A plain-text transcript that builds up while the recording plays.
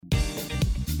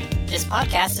This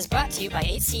podcast is brought to you by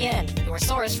HCN, your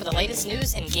source for the latest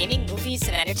news in gaming, movies,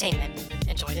 and entertainment.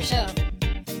 Enjoy the show.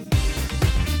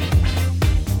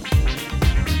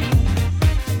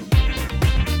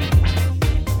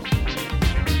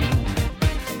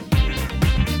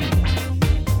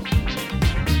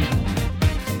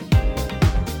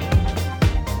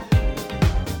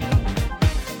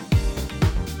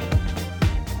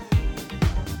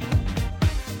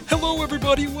 Hello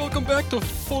everybody, welcome back to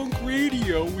Funk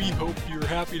Radio. We hope you're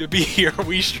happy to be here.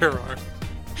 We sure are.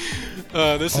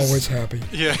 Always happy.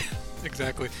 Yeah,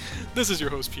 exactly. This is your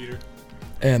host, Peter.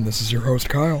 And this is your host,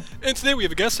 Kyle. And today we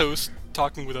have a guest host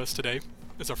talking with us today.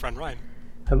 It's our friend Ryan.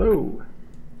 Hello.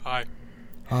 Hi.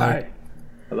 Hi.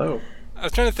 Hello. I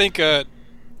was trying to think, I know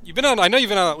you've been on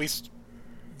at least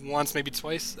once, maybe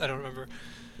twice. I don't remember.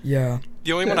 Yeah.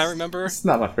 The only one I remember... It's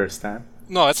not my first time.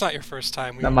 No, it's not your first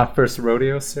time. Not my first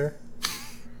rodeo, sir.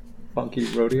 Funky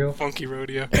rodeo. Funky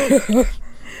rodeo.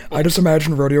 I just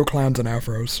imagine rodeo clowns and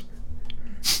afros.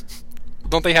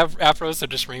 Don't they have afros? They're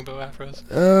just rainbow afros.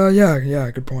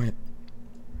 Yeah, good point.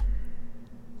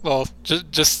 Well,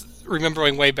 just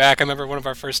remembering way back, I remember one of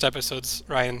our first episodes,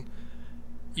 Ryan,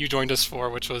 you joined us for,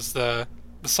 which was the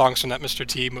songs from that Mr.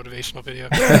 T motivational video.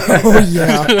 Oh,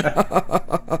 yeah.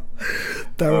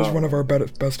 That was one of our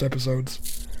best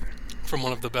episodes. From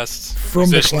one of the best From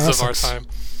musicians the of our classics. time.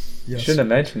 Yes. You shouldn't have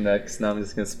mentioned that, because now I'm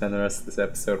just going to spend the rest of this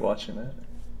episode watching that.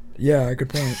 Yeah, good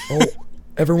point. Oh,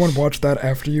 everyone watch that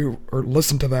after you, or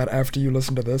listen to that after you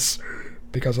listen to this,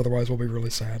 because otherwise we'll be really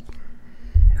sad.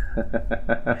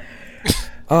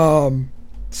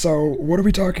 So, what are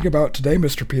we talking about today,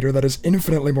 Mr. Peter, that is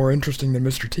infinitely more interesting than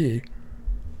Mr. T?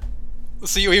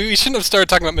 See, we shouldn't have started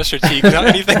talking about Mr. T, because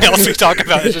anything else we talk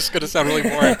about is just going to sound really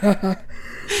boring.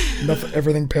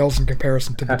 Everything pales in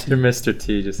comparison to the After T. Mr.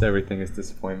 T, just everything is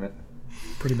disappointment.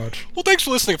 Pretty much. Well, thanks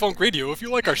for listening to Funk Radio. If you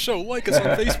like our show, like us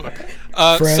on Facebook.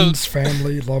 Friends,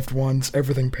 family, loved ones,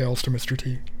 everything pales to Mr.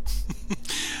 T.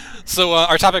 So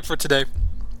our topic for today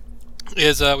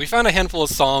is we found a handful of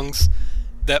songs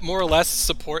that more or less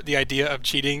support the idea of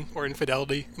cheating or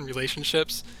infidelity in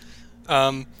relationships.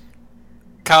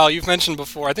 Kyle, you've mentioned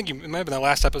before, I think it might have been the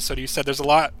last episode, you said there's a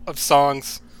lot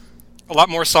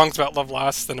more songs about love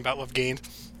lost than about love gained.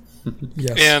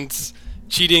 Yes. And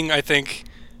cheating, I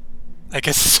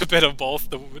guess it's a bit of both,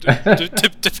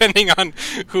 depending on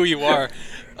who you are.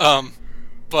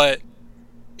 But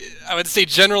I would say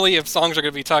generally, if songs are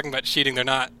going to be talking about cheating, they're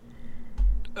not,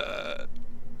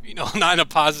 not in a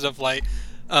positive light.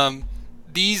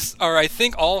 These are, I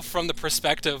think, all from the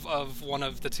perspective of one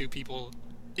of the two people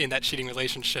in that cheating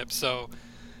relationship. So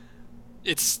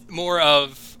it's more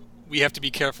of, we have to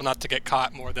be careful not to get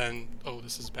caught more than, oh,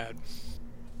 this is bad.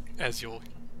 As you'll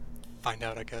find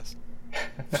out, I guess.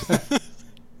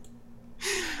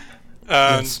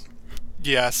 Yes.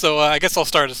 Yeah, so I guess I'll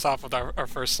start us off with our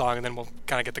first song, and then we'll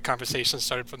kind of get the conversation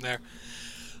started from there.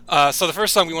 So the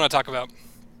first song we want to talk about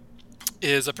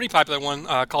is a pretty popular one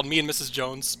called Me and Mrs.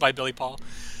 Jones by Billy Paul.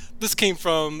 This came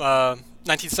from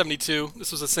 1972.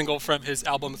 This was a single from his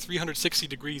album 360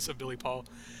 Degrees of Billy Paul.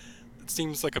 It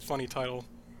seems like a funny title.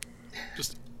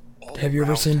 Just Have you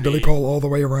ever seen Billy Paul All the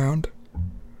Way Around?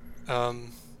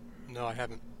 No, I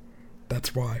haven't.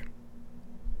 That's why.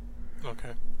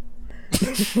 Okay.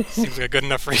 Seems like a good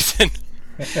enough reason.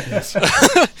 Yes.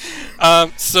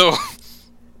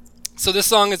 So this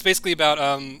song is basically about,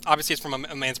 obviously it's from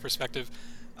a man's perspective.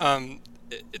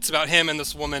 It's about him and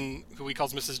this woman who he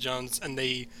calls Mrs. Jones, and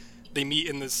they meet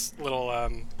in this little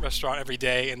restaurant every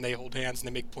day, and they hold hands and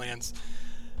they make plans.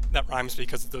 That rhymes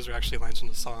because those are actually lines from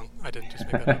the song. I didn't just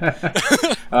make that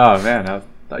up. Oh, man, I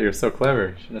thought you were so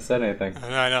clever. Shouldn't have said anything.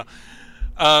 I know.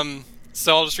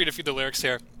 So I'll just read a few of the lyrics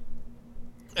here.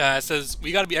 It says,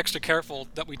 we got to be extra careful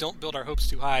that we don't build our hopes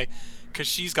too high, because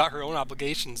she's got her own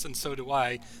obligations, and so do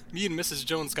I. Me and Mrs.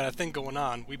 Jones got a thing going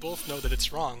on. We both know that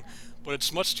it's wrong, but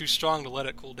it's much too strong to let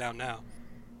it cool down now.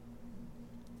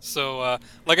 So,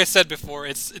 like I said before,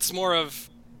 it's more of...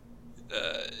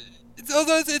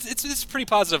 although it's pretty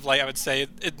positive light, I would say.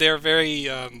 They're very...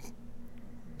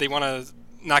 they want to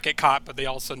not get caught, but they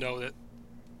also know that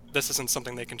this isn't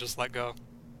something they can just let go.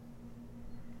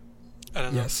 I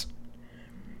don't know. Yes.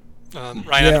 Ryan,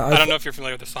 Yeah, I don't know if you're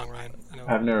familiar with this song, Ryan. I know.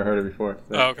 I've never heard it before.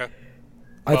 So. Oh, okay.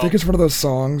 I think it's one of those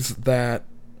songs that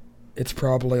it's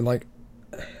probably like,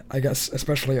 I guess,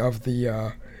 especially of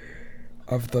the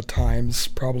times,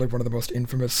 probably one of the most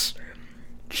infamous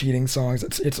cheating songs.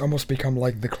 It's almost become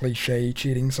like the cliche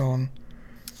cheating song.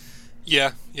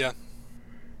 Yeah.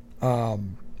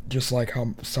 Just like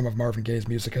how some of Marvin Gaye's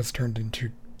music has turned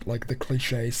into like the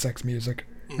cliche sex music.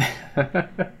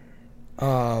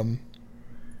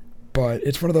 But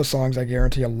it's one of those songs I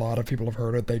guarantee a lot of people have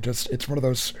heard it. It's one of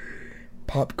those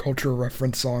pop culture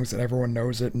reference songs that everyone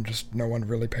knows it and just no one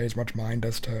really pays much mind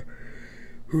as to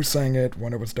who sang it,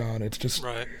 when it was done. It's just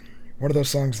Right. one of those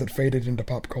songs that faded into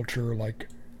pop culture like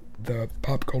the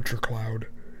pop culture cloud.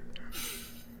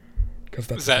 Because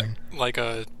that's Is the that thing. like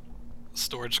a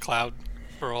storage cloud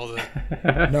for all the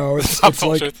No, it's pop it's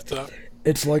culture like stuff?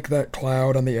 it's like that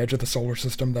cloud on the edge of the solar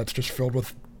system that's just filled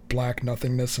with black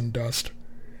nothingness and dust.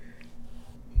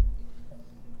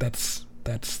 That's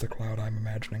the cloud I'm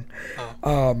imagining.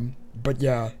 Oh. But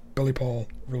yeah, Billy Paul,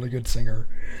 really good singer.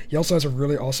 He also has a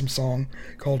really awesome song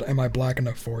called "Am I Black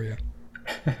Enough for You?"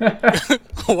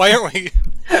 Why aren't we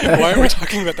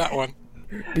talking about that one?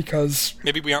 Because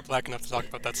Maybe we aren't black enough to talk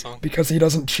about that song. he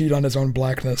doesn't cheat on his own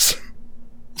blackness.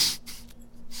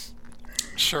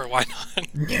 Sure, why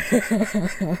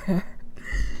not?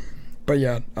 But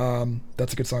yeah,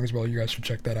 that's a good song as well. You guys should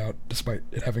check that out, despite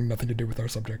it having nothing to do with our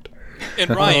subject. And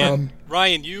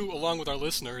Ryan, you, along with our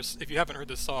listeners, if you haven't heard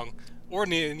this song, or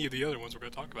any of the other ones we're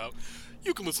going to talk about,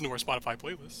 you can listen to our Spotify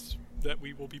playlists that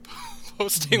we will be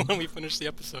posting when we finish the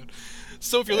episode.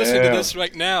 So if you're listening to this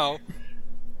right now,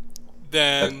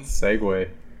 then That segue.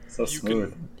 So you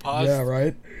smooth. can pause, Yeah,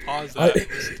 right? pause that and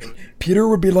listen to it. Peter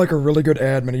would be like a really good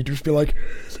admin. He'd just be like,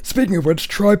 "Speaking of which,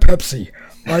 try Pepsi.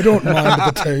 I don't mind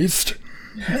the taste."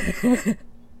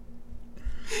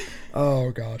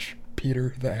 Oh gosh,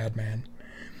 Peter the ad man.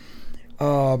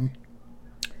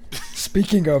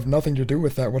 Speaking of nothing to do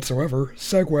with that whatsoever,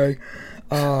 segue.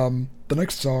 The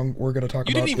next song we're gonna talk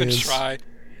You about didn't even is. try.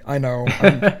 I know,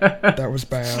 that was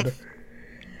bad.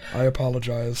 I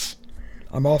apologize.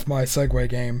 I'm off my segue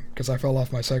game because I fell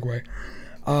off my segue.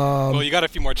 Well, you got a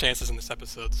few more chances in this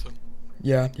episode, so.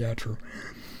 Yeah, true.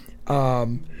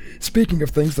 Speaking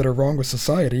of things that are wrong with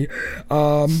society,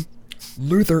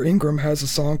 Luther Ingram has a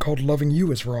song called "Loving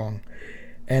You Is Wrong,"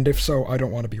 and if so, I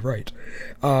don't want to be right.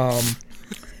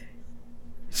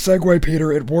 Segue,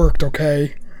 Peter, it worked,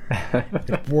 okay?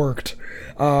 It worked.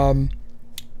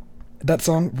 That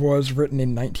song was written in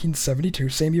 1972,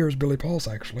 same year as Billy Paul's,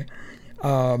 actually.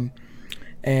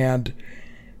 And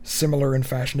similar in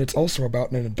fashion, it's also about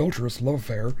an adulterous love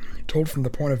affair, told from the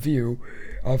point of view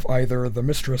of either the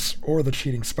mistress or the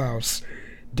cheating spouse,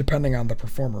 depending on the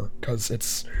performer, because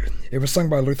it was sung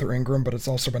by Luther Ingram, but it's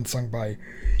also been sung by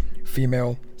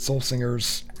female soul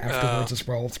singers afterwards as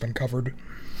well. It's been covered.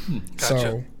 Gotcha.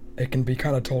 So it can be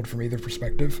kind of told from either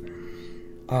perspective.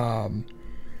 You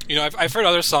know, I've heard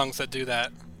other songs that do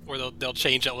that, where they'll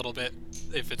change it a little bit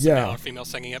if it's Yeah. male or female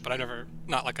singing it, but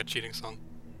not like a cheating song.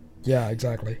 Yeah,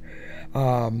 exactly.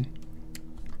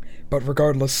 But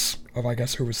regardless of, I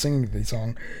guess, who was singing the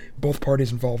song, both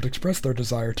parties involved expressed their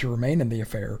desire to remain in the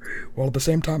affair, while at the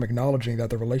same time acknowledging that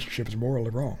the relationship is morally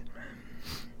wrong.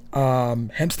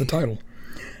 Hence the title.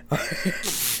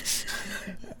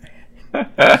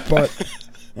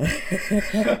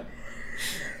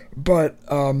 But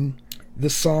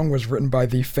this song was written by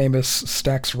the famous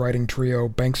Stax writing trio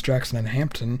Banks, Jackson, and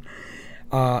Hampton,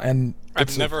 and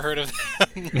I've never heard of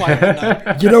them. Why would I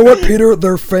not? you know what, Peter?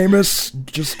 They're famous.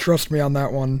 Just trust me on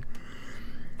that one.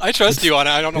 I trust you on it.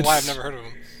 I don't know why I've it's- never heard of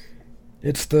them.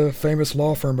 It's the famous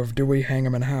law firm of Dewey,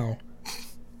 Hangham, and Howe.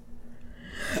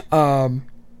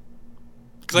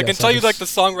 Because I can yes, tell I you, like,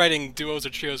 just- the songwriting duos or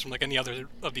trios from, like, any other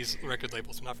of these record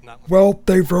labels, but not from that one. Well,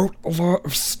 they wrote a lot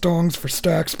of songs for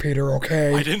Stax, Peter,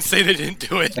 okay? I didn't say they didn't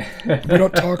do it. We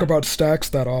don't talk about Stax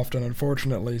that often,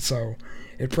 unfortunately, so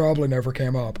it probably never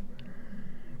came up.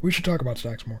 We should talk about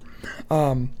Stax more.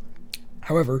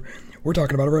 However, we're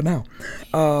talking about it right now.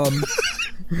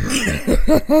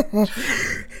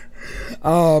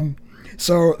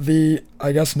 So the,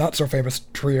 I guess, not-so-famous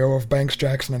trio of Banks,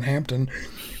 Jackson, and Hampton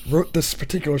wrote this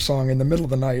particular song in the middle of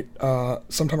the night,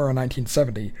 sometime around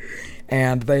 1970,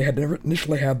 and they had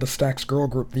initially had the Stax girl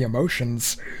group, The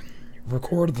Emotions,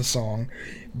 record the song,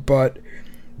 but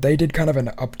they did kind of an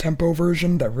up-tempo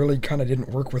version that really kind of didn't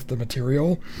work with the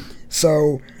material,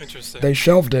 so Interesting. they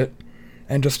shelved it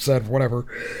and just said whatever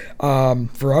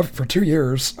for 2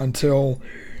 years until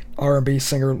R&B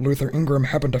singer Luther Ingram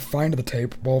happened to find the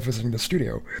tape while visiting the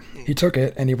studio. He took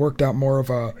it and he worked out more of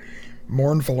a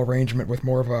mournful arrangement with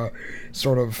more of a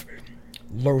sort of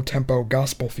low-tempo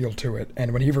gospel feel to it,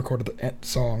 and when he recorded the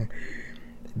song,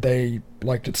 they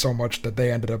liked it so much that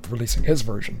they ended up releasing his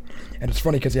version. And it's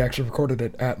funny because he actually recorded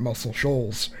it at Muscle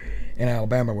Shoals in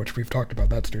Alabama, which we've talked about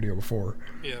that studio before.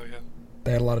 Yeah.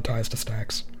 They had a lot of ties to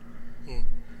Stax.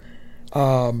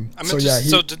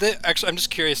 Did they actually? I'm just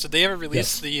curious. Did they ever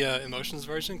release the Emotions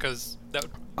version? Because that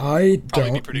would I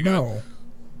probably be don't pretty know.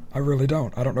 I really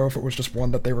don't. I don't know if it was just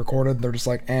one that they recorded and they're just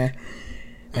like,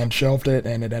 and shelved it,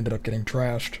 and it ended up getting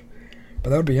trashed. But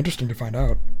that would be interesting to find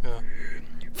out. Yeah.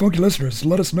 Funky listeners,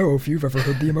 let us know if you've ever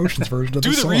heard the Emotions version of Do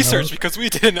the the song. research, because we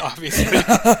didn't, obviously.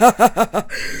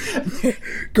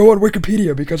 Go on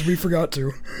Wikipedia, because we forgot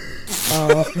to.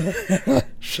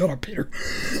 Shut up, Peter.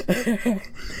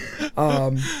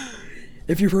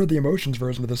 If you've heard the Emotions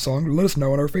version of the song, let us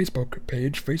know on our Facebook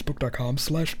page,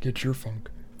 facebook.com/getyourfunk.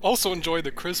 Also enjoy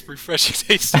the crisp, refreshing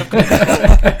taste of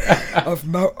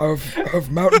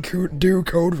of Mountain Dew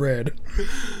Code Red.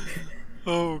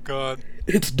 Oh, God.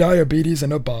 It's diabetes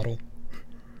in a bottle.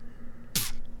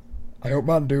 I hope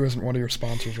Mountain Dew isn't one of your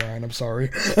sponsors, Ryan. I'm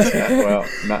sorry. Well,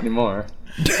 not anymore.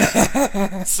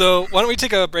 So, why don't we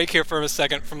take a break here for a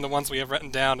second from the ones we have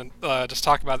written down and just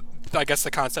talk about, I guess,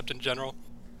 the concept in general.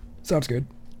 Sounds good.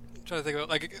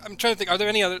 I'm trying to think, are there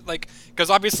any other, because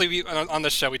obviously we on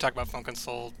this show we talk about funk and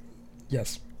soul,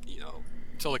 Yes.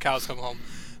 till the cows come home.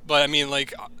 But, I mean,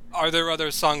 are there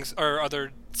other songs, or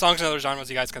other songs in other genres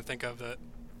you guys can think of that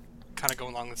kind of go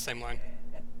along the same line?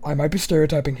 I might be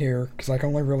stereotyping here, because I can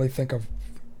only really think of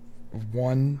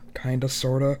one, kinda,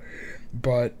 sorta,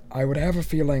 but I would have a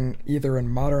feeling either in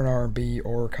modern R&B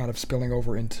or kind of spilling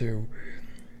over into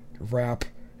rap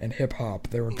and hip-hop,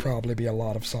 there would probably be a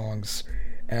lot of songs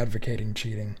advocating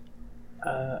cheating.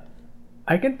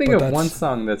 I can think But of one that's-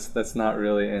 song that's not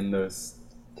really in those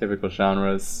typical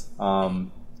genres.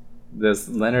 There's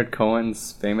Leonard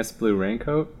Cohen's famous Blue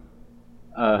Raincoat.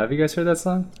 Have you guys heard that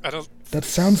song? I don't... That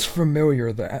sounds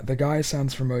familiar. The guy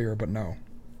sounds familiar, but no.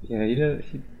 Yeah, he does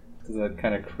that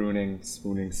kind of crooning,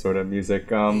 swooning sort of music.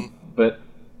 But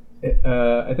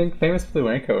I think famous Blue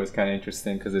Raincoat is kind of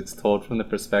interesting because it's told from the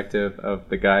perspective of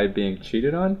the guy being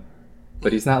cheated on,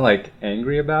 but he's not like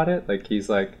angry about it. Like he's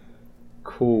like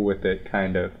cool with it,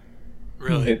 kind of.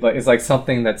 Really? It's like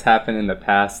something that's happened in the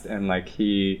past, and like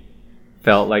he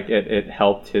felt like it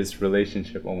helped his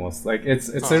relationship almost. Like it's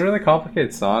a really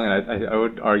complicated song, and I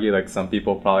would argue like some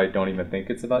people probably don't even think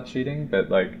it's about cheating, but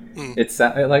like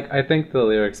I think the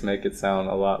lyrics make it sound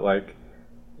a lot like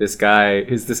this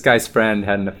guy's friend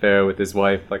had an affair with his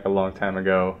wife like a long time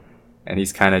ago, and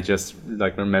he's kind of just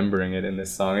like remembering it in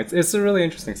this song. It's a really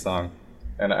interesting song,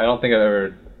 and I don't think I've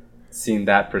ever seen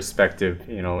that perspective,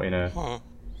 in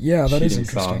a Yeah, that is cheating interesting.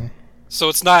 song. So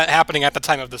it's not happening at the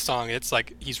time of the song, it's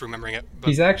like he's remembering it. But...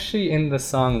 He's actually in the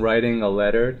song writing a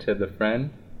letter to the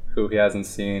friend who he hasn't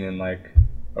seen in like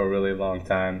a really long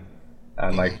time,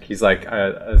 and like he's like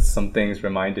some things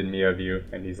reminded me of you,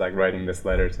 and he's like writing this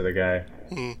letter to the guy.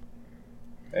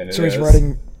 And So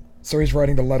he's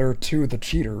writing the letter to the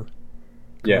cheater.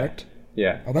 Correct?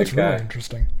 Yeah. Oh, that's the guy. really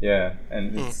interesting. Yeah,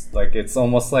 and it's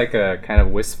almost like a kind of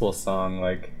wistful song,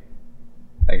 like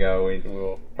oh,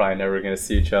 we're probably never gonna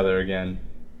see each other again.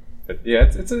 But yeah,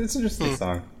 it's an interesting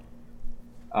song.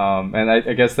 And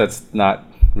I guess that's not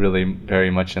really very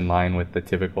much in line with the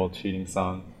typical cheating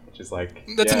song, which is like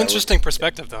That's an interesting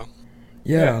perspective, though.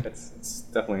 Yeah. it's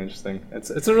definitely interesting. It's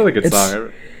a really good song. I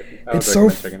would it's so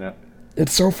recommend checking it out.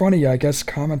 It's so funny, I guess,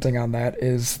 commenting on that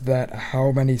is that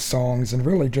how many songs, and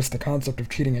really just the concept of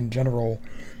cheating in general,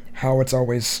 how it's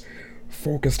always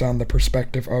focused on the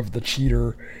perspective of the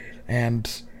cheater,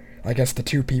 and I guess the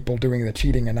two people doing the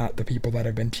cheating and not the people that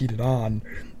have been cheated on,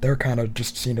 they're kind of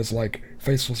just seen as like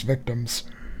faceless victims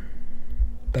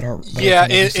that aren't.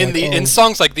 In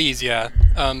songs like these, yeah.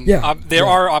 There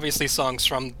are obviously songs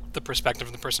from the perspective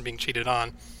of the person being cheated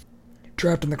on.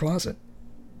 Trapped in the Closet.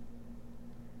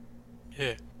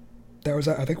 Yeah. That was,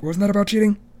 I think, wasn't that about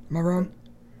cheating? Am I wrong?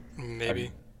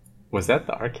 Maybe. Was that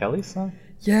the R. Kelly song?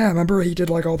 Yeah, remember he did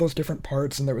like all those different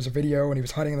parts, and there was a video, and he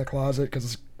was hiding in the closet because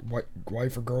his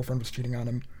wife or girlfriend was cheating on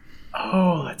him.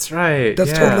 Oh, that's right.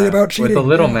 That's totally about cheating. With the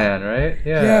little man, right?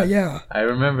 Yeah. I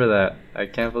remember that. I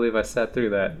can't believe I sat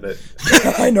through that. But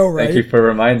I know, right? thank you for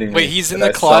reminding me. Wait, he's in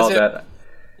that the I saw closet? that.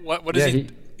 What is he?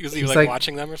 Is he like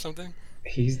watching them or something?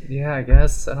 I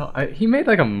guess he made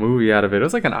like a movie out of it. It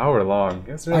was like an hour long.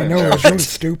 It was really I know, it was embarrassing. really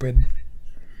stupid.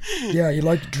 Yeah, he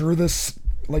like drew this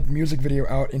like music video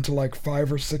out into like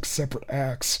 5 or 6 separate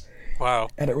acts. Wow.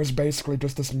 And it was basically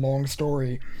just this long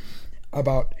story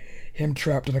about him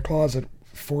trapped in a closet,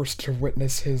 forced to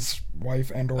witness his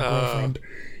wife and or girlfriend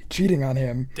cheating on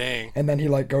him. Dang. And then he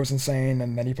like goes insane,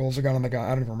 and then he pulls a gun on the guy. I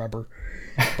don't even remember.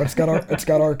 But it's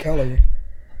got R. Kelly.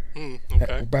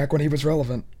 Okay. Back when he was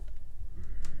relevant.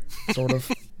 Sort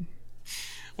of.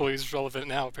 Well, he's relevant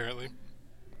now, apparently.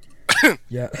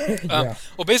 Yeah. Yeah.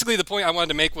 Well, basically, the point I wanted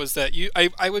to make was that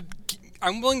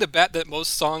I'm willing to bet that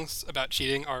most songs about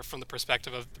cheating are from the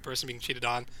perspective of the person being cheated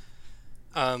on.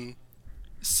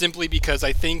 Simply because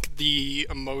I think the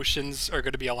emotions are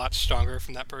going to be a lot stronger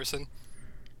from that person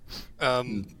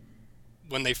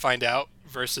when they find out,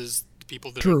 versus the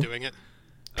people that True. are doing it.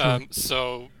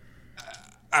 So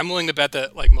I'm willing to bet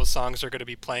that like most songs are going to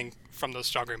be playing from those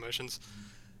stronger emotions.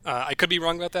 I could be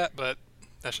wrong about that, but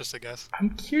that's just a guess.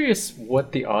 I'm curious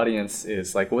what the audience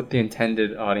is, like what the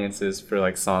intended audience is for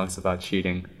like songs about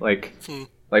cheating. Like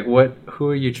who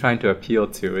are you trying to appeal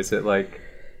to? Is it like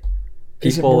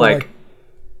people like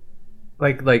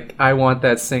I want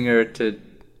that singer to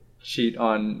cheat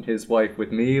on his wife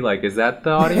with me? Like, is that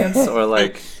the audience, or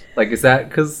like is that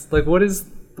because like what is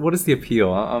the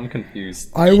appeal? I'm confused.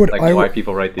 Why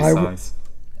people write these songs.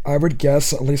 I would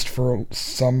guess, at least for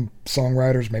some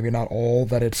songwriters, maybe not all,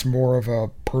 that it's more of a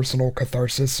personal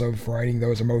catharsis of writing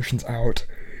those emotions out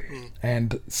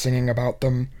and singing about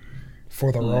them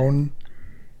for their own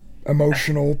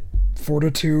emotional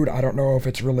fortitude. I don't know if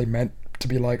it's really meant to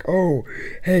be like, oh,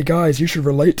 hey guys, you should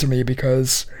relate to me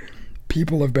because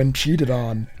people have been cheated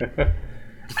on.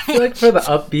 I feel like for the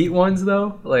upbeat ones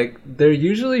though, like they're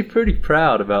usually pretty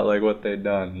proud about like what they've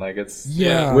done. Like it's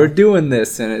we're doing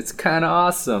this and it's kind of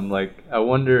awesome. Like I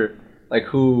wonder like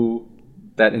who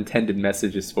that intended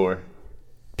message is for.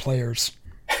 Players.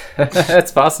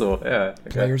 That's possible. Yeah.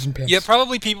 Players and pimps. Yeah,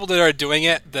 probably people that are doing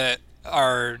it that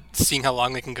are seeing how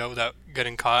long they can go without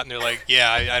getting caught, and they're like,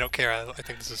 yeah, I don't care. I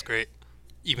think this is great,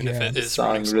 even if it is.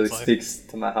 Song really speaks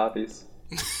to my hobbies.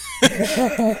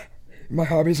 My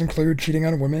hobbies include cheating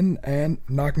on women and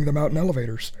knocking them out in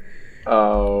elevators.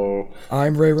 Oh.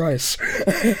 I'm Ray Rice.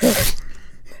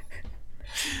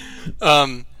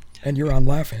 And you're on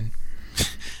laughing.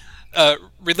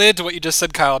 Related to what you just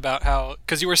said, Kyle, about how,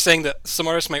 because you were saying that some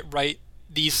artists might write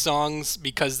these songs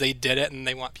because they did it and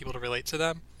they want people to relate to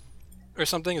them, or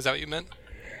something. Is that what you meant?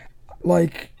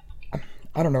 Like,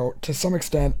 I don't know. To some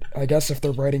extent, I guess if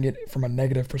they're writing it from a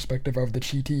negative perspective of the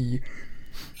cheatee.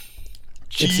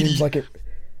 It seems like it.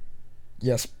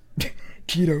 Yes,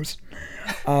 Cheetos.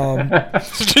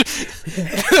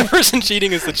 The person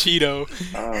cheating is the Cheeto.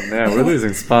 Oh man, we're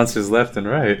losing sponsors left and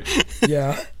right.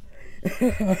 Yeah.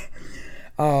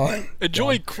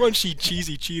 Enjoy crunchy,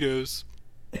 cheesy Cheetos.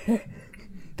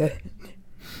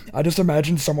 I just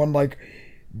imagine someone like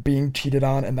being cheated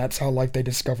on, and that's how like they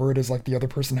discover it is like the other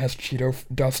person has Cheeto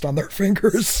dust on their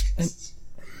fingers.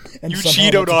 And you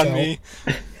cheatoed on me.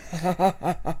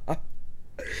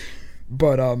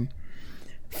 But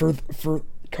for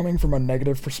coming from a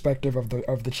negative perspective of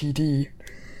the cheatee,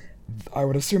 I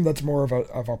would assume that's more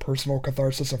of a personal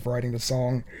catharsis of writing the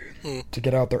song to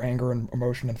get out their anger and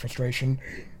emotion and frustration.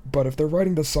 But if they're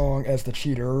writing the song as the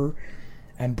cheater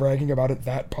and bragging about it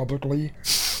that publicly,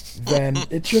 then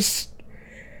it just,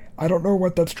 I don't know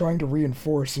what that's trying to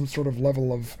reinforce, some sort of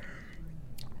level of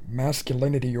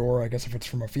masculinity, or I guess if it's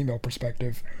from a female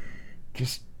perspective,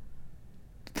 just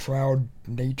proud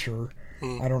nature.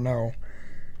 I don't know.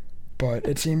 But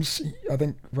it seems, I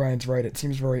think Ryan's right, it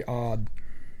seems very odd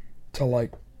to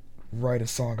like write a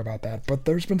song about that. But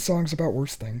there's been songs about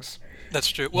worse things. That's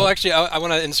true. Well, actually, I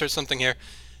want to insert something here.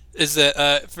 Is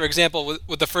that, for example,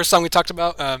 with the first song we talked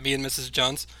about, Me and Mrs.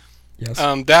 Jones, yes.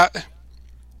 That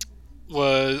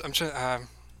was, I'm trying,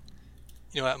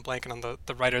 you know what, I'm blanking on the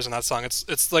writers on that song.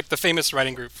 It's like the famous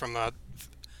writing group from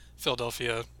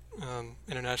Philadelphia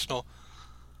International.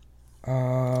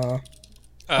 The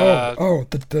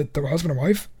husband and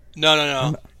wife?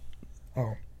 No.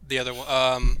 Oh. The other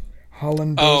one.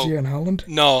 Holland, Dozier, and Holland?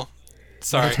 No.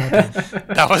 Sorry.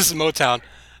 That was Motown.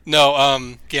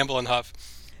 No, Gamble and Huff.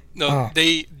 No,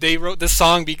 they wrote this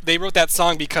song. They wrote that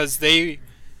song because they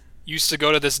used to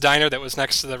go to this diner that was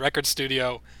next to the record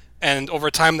studio, and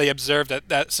over time they observed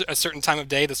that a certain time of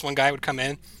day, this one guy would come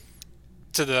in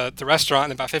to the restaurant,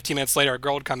 and about 15 minutes later, a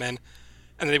girl would come in,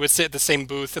 and they would sit at the same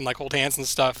booth and like hold hands and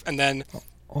stuff, and then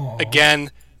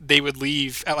again they would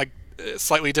leave at like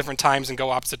slightly different times and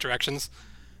go opposite directions.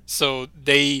 So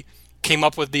they came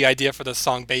up with the idea for the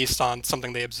song based on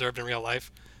something they observed in real life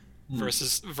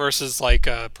versus like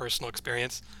a personal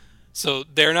experience. So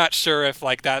they're not sure if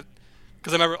like that,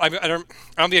 because I remember I don't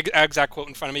have the exact quote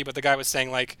in front of me, but the guy was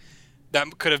saying like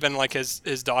that could have been like his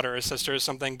daughter or sister or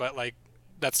something, but like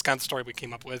that's kind of the story we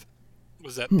came up with,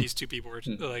 was that these two people were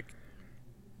like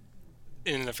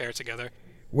in an affair together.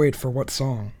 Wait, for what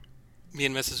song? Me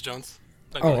and Mrs. Jones.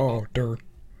 Dur.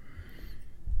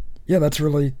 Yeah, I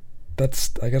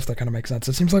guess that kind of makes sense.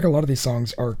 It seems like a lot of these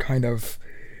songs are kind of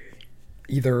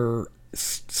either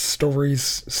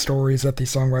stories that the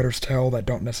songwriters tell that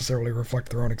don't necessarily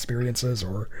reflect their own experiences,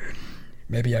 or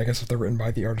maybe I guess if they're written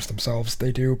by the artists themselves,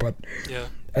 they do. But yeah,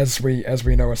 as we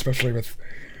know, especially with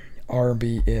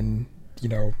R&B in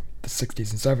the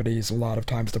 60s and 70s, a lot of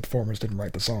times the performers didn't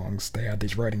write the songs; they had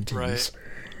these writing teams. Right.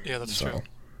 Yeah, that's true.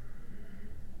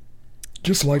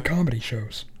 Just like comedy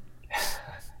shows.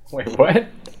 Wait, what?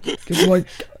 Because, like,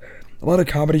 a lot of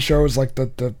comedy shows, like,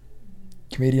 the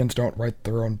comedians don't write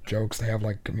their own jokes. They have,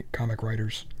 like, comic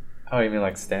writers. Oh, you mean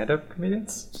like stand-up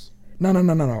comedians? No.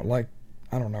 Like,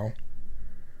 I don't know.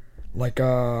 Like,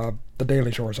 The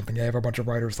Daily Show or something. They have a bunch of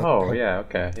writers that Oh, yeah,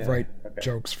 okay. Yeah, write okay.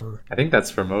 jokes for... I think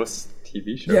that's for most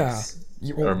TV shows.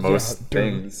 Yeah. Or most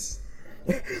things.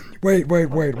 Wait.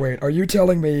 Are you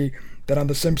telling me that on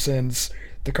The Simpsons,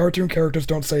 the cartoon characters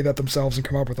don't say that themselves and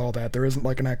come up with all that? There isn't,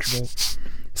 like, an actual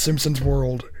Simpsons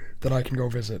world that I can go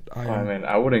visit? I mean,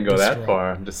 I wouldn't go that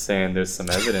far. I'm just saying there's some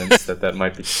evidence that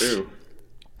might be true.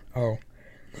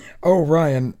 Oh,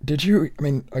 Ryan, did you... I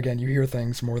mean, again, you hear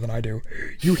things more than I do.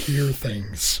 You hear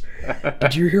things.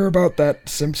 Did you hear about that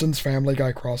Simpsons Family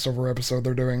Guy crossover episode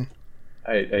they're doing?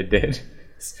 I did.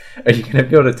 Are you going to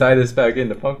be able to tie this back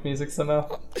into punk music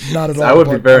somehow? Not at all. I would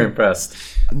be very impressed.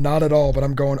 Not at all, but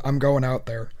I'm going out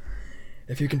there.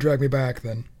 If you can drag me back,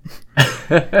 then...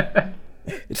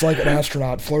 It's like an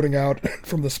astronaut floating out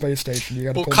from the space station. You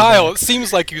gotta Well, pull Kyle, me it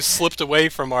seems like you slipped away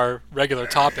from our regular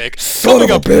topic. Son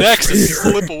Coming of a up bitch, next is Peter.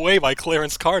 Slip Away by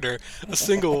Clarence Carter, a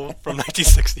single from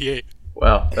 1968.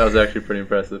 Wow, that was actually pretty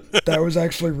impressive. back. That was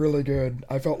actually really good.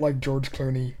 I felt like George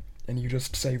Clooney, and you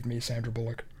just saved me, Sandra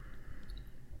Bullock.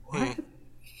 All right.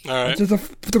 It's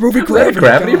the movie Is that a Gravity.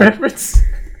 Gravity God. reference?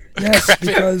 Yes,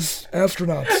 because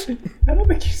astronauts. I don't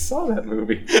think you saw that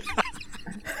movie.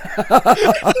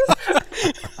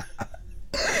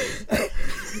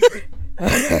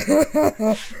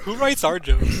 Who writes our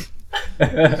jokes?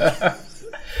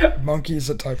 Monkeys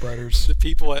at typewriters. The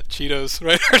people at Cheetos,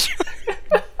 right?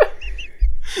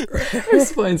 That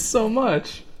explains so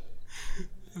much.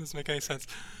 Doesn't make any sense.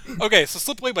 Okay, so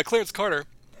Slip Away by Clarence Carter.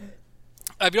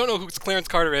 If you don't know who Clarence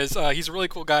Carter is, he's a really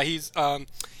cool guy.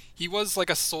 He was like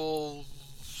a soul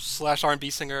 / R&B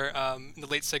singer in the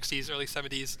late 60s, early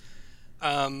 70s.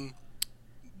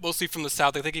 Mostly from the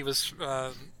South. I think he was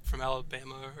from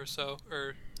Alabama or so,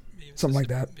 or maybe Something like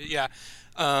that. Yeah.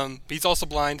 But he's also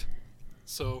blind.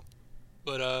 So,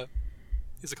 but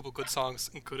he has a couple good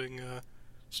songs, including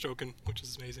 "Strokin'," which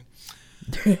is amazing.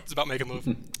 It's about making love.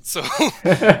 So,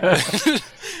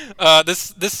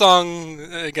 this song,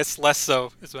 I guess, less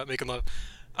so. It's about making love.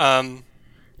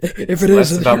 If it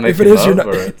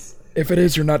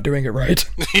is, you're not doing it right.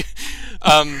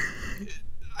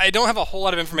 I don't have a whole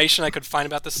lot of information I could find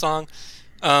about this song.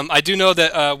 I do know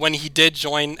that when he did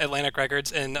join Atlantic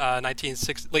Records in late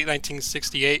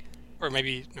 1968, or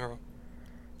maybe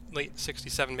late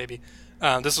 67, maybe.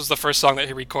 This was the first song that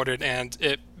he recorded, and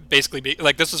it basically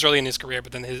this was early in his career,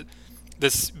 but then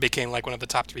this became like one of the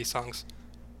top 3 songs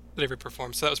that he ever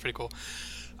performed. So that was pretty cool.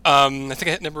 I think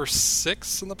I hit number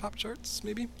 6 in the pop charts,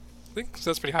 maybe. I think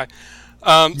so. That's pretty high.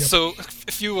 Yep. So a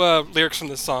few lyrics from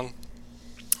this song.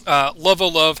 Love, oh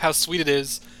love, how sweet it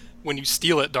is when you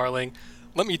steal it, darling.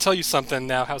 Let me tell you something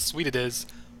now, how sweet it is.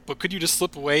 But could you just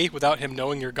slip away without him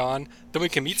knowing you're gone? Then we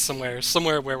can meet somewhere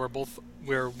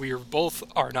where we both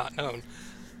are not known.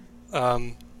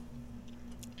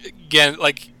 Again,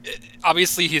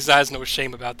 obviously he has no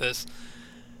shame about this.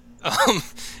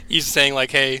 He's saying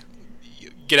like, hey,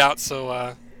 get out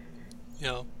so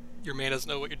your man doesn't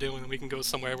know what you're doing, and we can go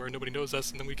somewhere where nobody knows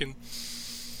us, and then we can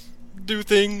do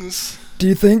things.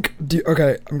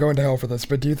 Okay, I'm going to hell for this,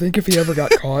 but do you think if he ever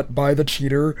got caught by the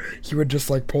cheater, he would just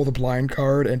like pull the blind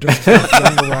card and just start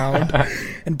running around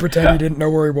and pretend he didn't know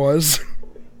where he was?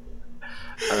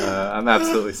 I'm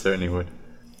absolutely certain he would.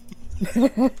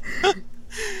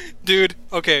 Dude,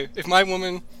 okay, if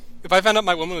I found out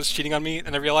my woman was cheating on me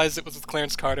and I realized it was with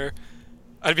Clarence Carter,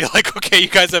 I'd be like, okay, you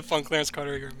guys have fun, Clarence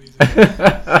Carter, you're amazing.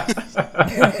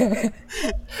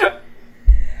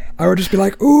 I would just be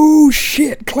like, ooh,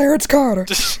 shit, Clarence Carter.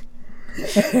 Just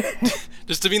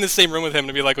to be in the same room with him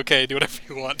and be like, okay, do whatever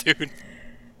you want, dude.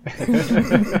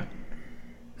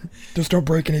 Just don't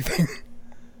break anything.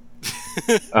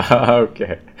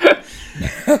 Okay.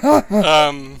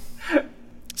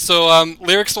 So,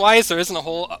 lyrics-wise, there isn't a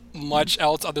whole much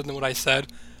else other than what I said.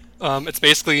 It's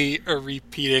basically a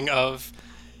repeating of,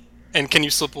 and can you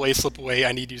slip away,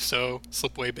 I need you so,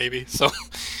 slip away, baby. So,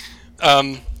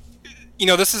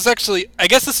 this is actually, I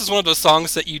guess this is one of those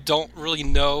songs that you don't really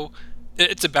know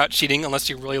it's about cheating unless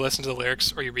you really listen to the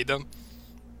lyrics or you read them.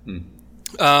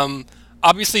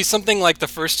 Obviously, something like the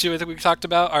first 2 I think we talked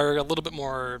about are a little bit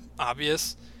more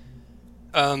obvious.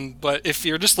 But if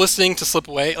you're just listening to Slip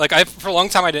Away, for a long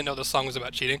time I didn't know this song was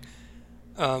about cheating.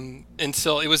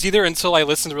 Until I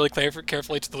listened really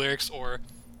carefully to the lyrics or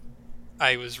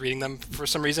I was reading them for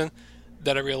some reason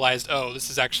that I realized, oh,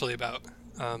 this is actually about,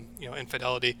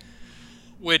 infidelity.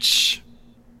 Which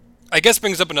I guess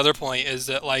brings up another point is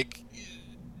that,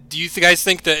 do you guys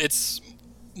think that it's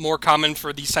more common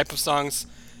for these type of songs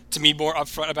to be more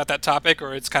upfront about that topic,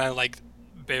 or it's kind of like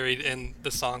buried in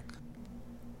the song?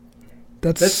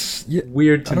 That's yeah,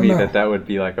 weird to I don't me know. that would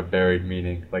be like a buried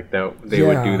meaning, like that they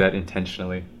would do Yeah. that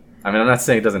intentionally. I mean, I'm not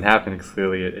saying it doesn't happen, 'cause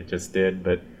clearly it just did,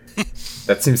 but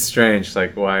that seems strange.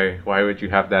 Like, why would you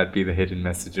have that be the hidden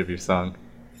message of your song?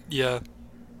 Yeah.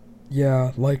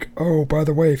 Yeah, like, oh, by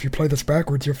the way, if you play this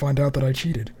backwards, you'll find out that I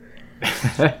cheated.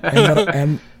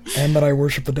 And that I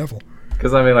worship the devil.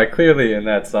 Because I mean, like, clearly in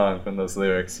that song, from those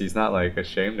lyrics, he's not like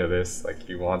ashamed of this. Like,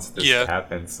 he wants this Yeah. to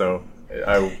happen. So,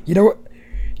 I You know what?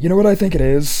 You know what I think it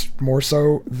is more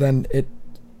so than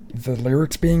the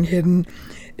lyrics being hidden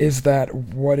is that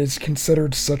what is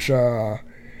considered such a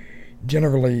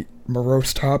generally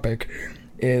morose topic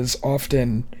is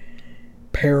often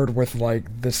paired with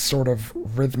like this sort of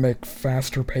rhythmic,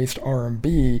 faster-paced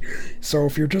R&B. So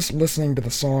if you're just listening to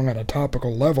the song on a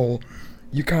topical level,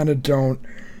 you kind of don't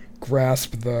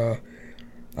grasp the,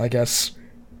 I guess,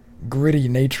 gritty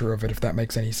nature of it, if that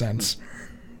makes any sense.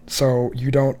 So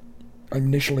you don't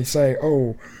initially say,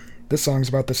 oh, this song's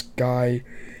about this guy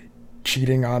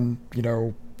cheating on,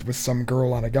 with some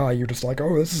girl on a guy. You're just like,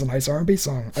 oh, this is a nice R&B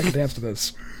song. I can dance to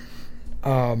this.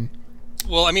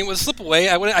 Well, I mean, with Slip Away,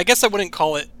 I guess I wouldn't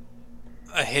call it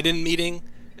a hidden meaning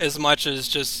as much as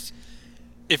just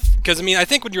because I mean, I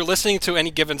think when you're listening to any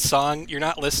given song, you're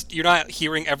not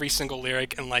hearing every single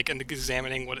lyric and and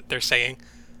examining what they're saying.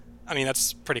 I mean,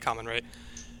 that's pretty common, right?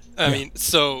 I mean,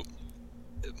 so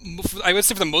I would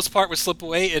say for the most part with Slip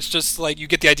Away, it's just like you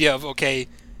get the idea of, okay,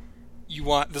 you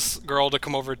want this girl to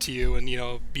come over to you and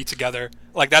be together.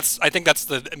 Like I think that's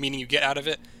the meaning you get out of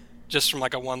it, just from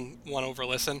like a one over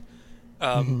listen.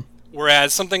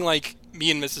 Whereas something like Me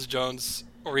and Mrs. Jones,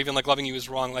 or even like Loving You Is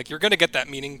Wrong, like you're gonna get that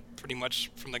meaning pretty much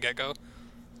from the get-go.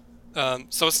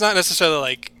 So it's not necessarily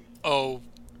like, oh,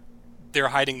 they're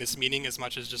hiding this meaning as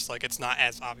much as just like it's not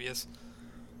as obvious.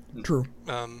 True.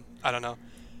 I don't know.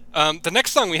 The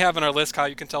next song we have on our list, Kyle,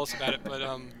 you can tell us about it, but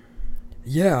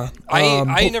Yeah.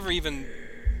 I never even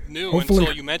knew hopefully-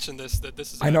 until you mentioned that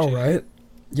this is. I know, actually- right?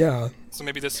 Yeah. So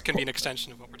maybe this can be an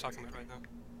extension of what we're talking about right now.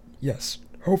 Yes.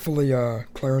 Hopefully,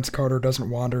 Clarence Carter doesn't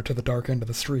wander to the dark end of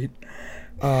the street,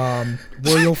 where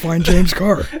you'll find James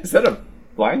Carr. is that a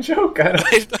blind joke? I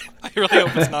don't... I really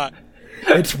hope it's not.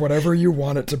 It's whatever you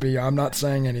want it to be. I'm not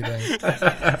saying anything.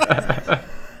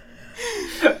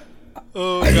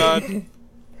 Oh God,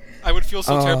 I would feel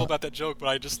so terrible about that joke, but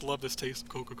I just love this taste of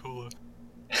Coca-Cola.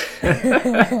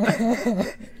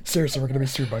 Seriously, we're gonna be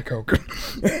sued by Coke.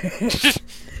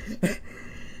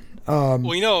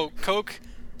 Well, Coke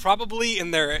probably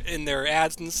in their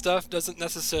ads and stuff doesn't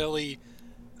necessarily.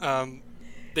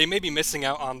 They may be missing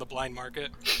out on the blind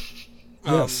market.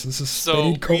 Yes, this is. So they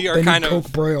need Coke, we are they need kind Coke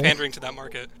of Braille. pandering to that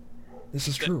market. This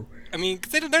is true. I mean,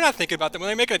 'cause they're not thinking about that when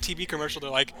they make a TV commercial. They're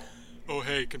like, "Oh,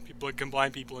 hey, can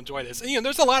blind people enjoy this?" And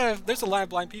there's a lot of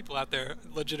blind people out there,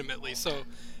 legitimately. So,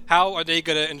 how are they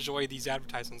gonna enjoy these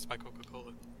advertisements by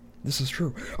Coca-Cola? This is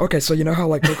true. Okay, so you know how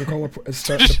like Coca-Cola is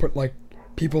starting to put like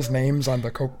people's names on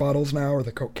the Coke bottles now or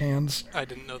the Coke cans? I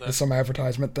didn't know that. It's some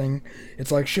advertisement thing.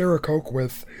 It's like share a Coke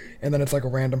with, and then it's like a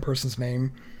random person's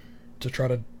name to try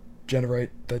to generate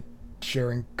that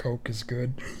sharing Coke is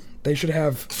good. They should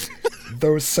have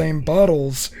those same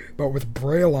bottles, but with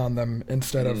Braille on them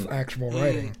instead of actual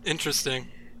writing, Interesting.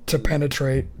 to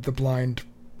penetrate the blind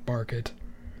market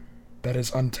that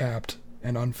is untapped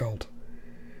and unfelt.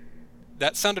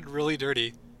 That sounded really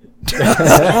dirty. You're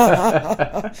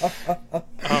I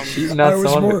not was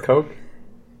someone more- with Coke?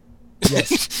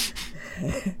 Yes.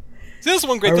 See, that's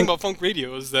one great I thing would- about funk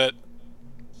radio is that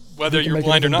whether You can you're make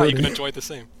blind or anything not, you can dirty. enjoy it the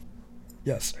same.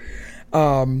 Yes.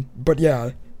 But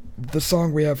yeah, the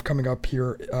song we have coming up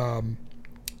here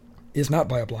is not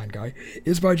by a blind guy,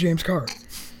 is by James Carr.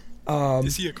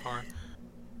 Is he a car?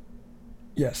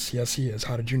 Yes, he is.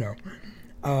 How did you know?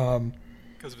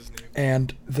 Because of his name.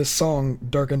 And this song,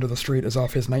 Dark End of the Street, is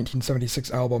off his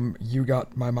 1976 album, You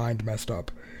Got My Mind Messed Up.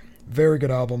 Very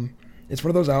good album. It's one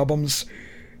of those albums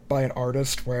by an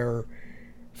artist where,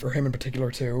 for him in particular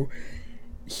too,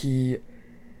 you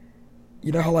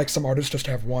know how like some artists just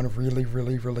have one really,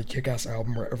 really, really kick-ass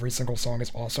album where every single song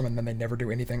is awesome and then they never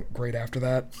do anything great after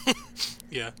that?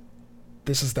 Yeah.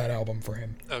 This is that album for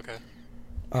him. Okay.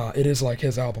 It is like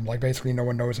his album. Like basically no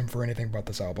one knows him for anything but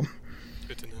this album.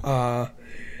 Good to know.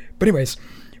 But anyways,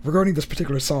 regarding this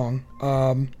particular song,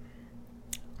 one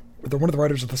of the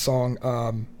writers of the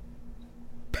song,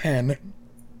 Penn.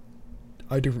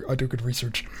 I do good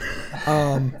research.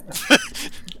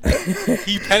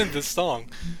 He penned this song.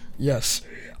 Yes.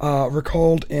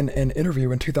 recalled in an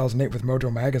interview in 2008 with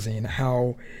Mojo Magazine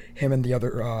how him and the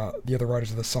other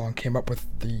writers of the song came up with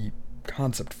the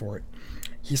concept for it.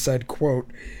 He said, quote,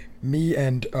 "Me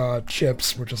and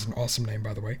Chips," which is an awesome name,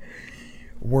 by the way,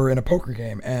 were in a poker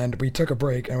game, and we took a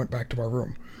break and went back to our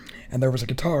room. And there was a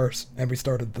guitar, and we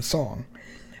started the song.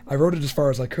 I wrote it as far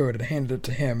as I could and handed it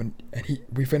to him, and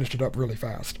we finished it up really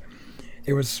fast.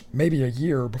 It was maybe a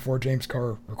year before James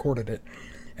Carr recorded it,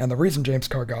 and the reason James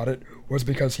Carr got it was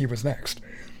because he was next.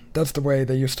 That's the way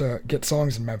they used to get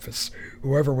songs in Memphis.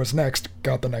 Whoever was next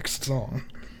got the next song.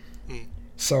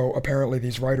 So apparently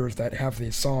these writers that have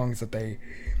these songs that they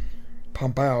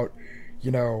pump out,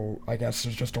 I guess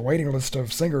there's just a waiting list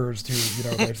of singers to,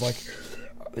 there's like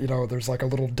a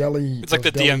little deli. It's like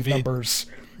the deli DMV. numbers.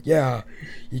 Yeah,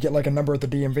 you get like a number at the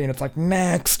DMV and it's like,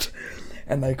 next!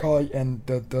 And they call you, and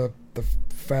the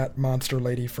fat monster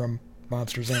lady from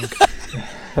Monsters, Inc.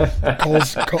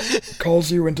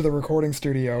 calls you into the recording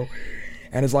studio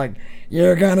and is like,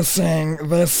 "You're gonna sing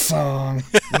this song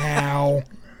now."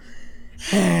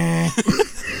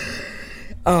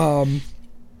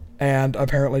 And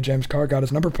apparently James Carr got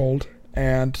his number pulled,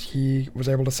 and he was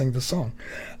able to sing this song.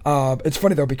 It's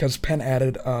funny though, because Penn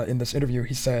added in this interview,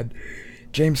 he said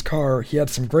James Carr, he had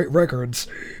some great records,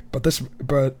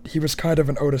 but he was kind of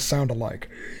an Otis sound-alike.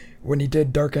 When he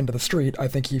did Dark End of the Street, I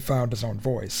think he found his own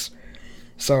voice.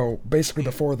 So basically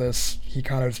before this, he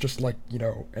kind of was just like,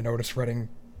 an Otis Redding,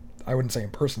 I wouldn't say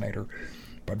impersonator,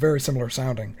 but very similar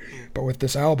sounding. But with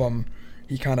this album,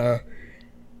 he kind of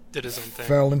did his own thing.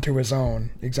 Fell into his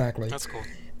own, exactly. That's cool.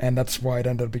 And that's why it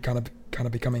ended up kind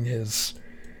of becoming his.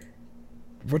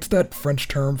 What's that French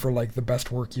term for like the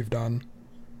best work you've done?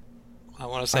 I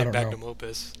want to say magnum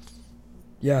opus.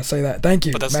 Yeah, say that. Thank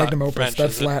you. But that's Magnum not opus. French,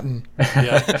 That's is it? Latin.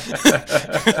 Yeah.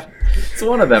 It's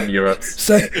one of them Europes.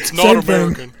 It's not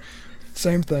American.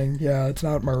 Same thing. Yeah, it's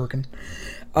not American.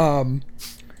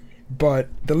 But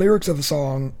the lyrics of the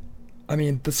song, I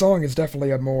mean, the song is definitely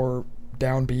a more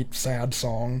downbeat, sad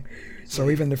song.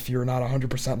 So even if you're not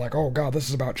 100% like, oh god, this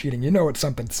is about cheating, it's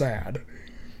something sad.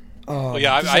 Well,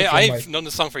 yeah, I've known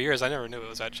this song for years. I never knew it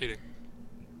was about cheating.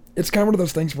 It's kind of one of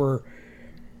those things where...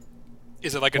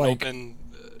 Is it like an open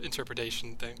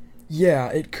interpretation thing? Yeah,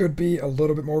 it could be a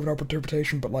little bit more of an open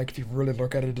interpretation, but like if you really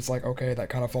look at it, it's like, okay, that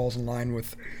kind of falls in line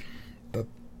with the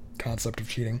concept of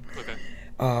cheating. Okay.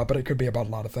 But it could be about a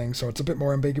lot of things, so it's a bit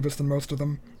more ambiguous than most of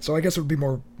them. So I guess it would be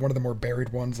one of the more buried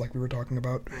ones, like we were talking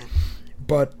about.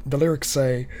 But the lyrics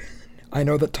say, "I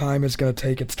know that time is going to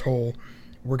take its toll.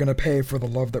 We're going to pay for the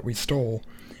love that we stole.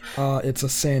 It's a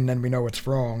sin and we know it's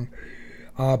wrong.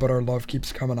 But our love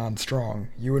keeps coming on strong.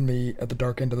 You and me at the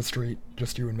dark end of the street,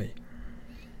 just you and me."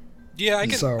 Yeah, I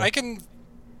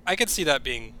can see that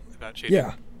being about cheating.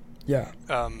 Yeah.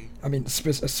 I mean,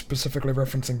 specifically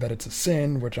referencing that it's a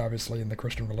sin, which obviously in the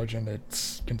Christian religion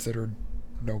it's considered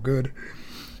no good.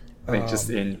 I mean, just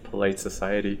in polite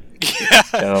society. Yeah.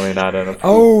 Generally not an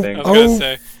approved thing. I was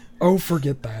gonna say.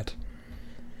 Forget that.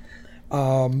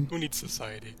 Who needs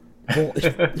society? Well,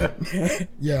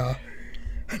 yeah.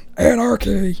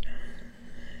 Anarchy!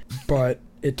 But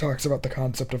it talks about the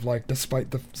concept of, like,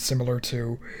 similar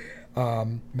to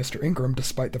Mr. Ingram,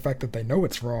 despite the fact that they know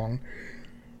it's wrong,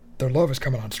 their love is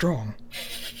coming on strong.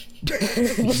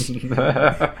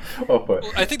 Well,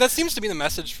 I think that seems to be the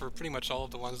message for pretty much all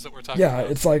of the ones that we're talking about. Yeah,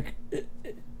 it's like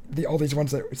all these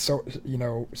ones that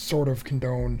sort of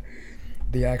condone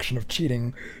the action of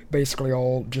cheating basically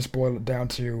all just boil it down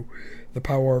to the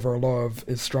power of our love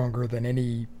is stronger than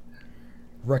any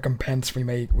recompense we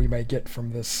may get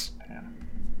from this.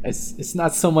 It's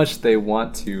not so much they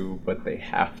want to, but they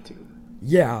have to.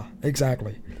 Yeah,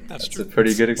 exactly. That's It's true. a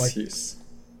pretty good excuse.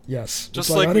 Yes. Just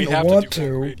it's like I we didn't have want to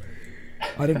do to.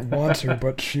 I didn't want to,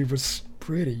 but she was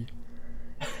pretty.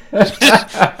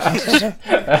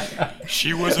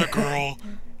 She was a girl,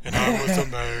 and I was a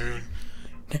man.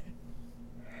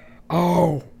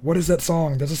 Oh, what is that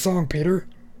song? There's a song, Peter.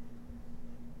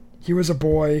 He was a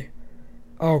boy.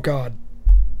 Oh, God.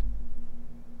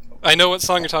 I know what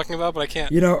song you're talking about, but I can't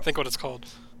think what it's called.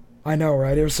 I know,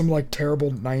 right? It was some, like,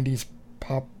 terrible 90s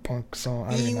pop punk song.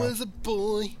 I don't even know. He was a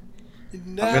boy,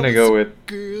 and I'm I gonna was go a with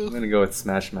girl.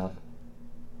 Smash Mouth.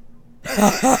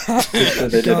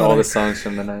 They did all the songs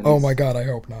from the 90s. Oh my god, I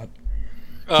hope not.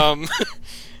 I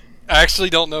actually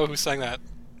don't know who sang that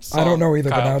song, I don't know either,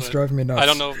 Kyle, but now it's driving me nuts. I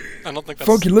don't know. I don't think that's...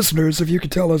 Funky listeners, if you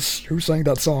could tell us who sang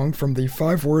that song from the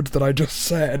 5 words that I just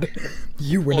said,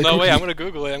 you win a Well, no, cookie. wait, I'm gonna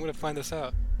Google it. I'm gonna find this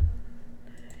out.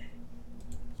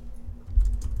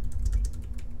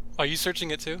 Are you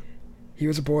searching it too? He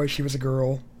was a boy, she was a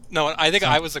girl. No, I think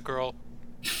I was a girl.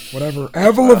 Whatever.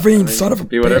 Avril Lavigne, son of a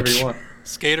be whatever bitch. you want.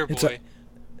 Skater boy.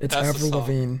 It's That's the Avril song.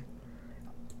 Lavigne.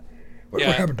 What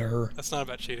Yeah. happened to her? That's not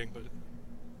about cheating, but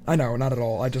I know, not at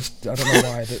all. I don't know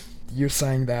why that you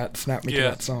sang that snapped me to yeah.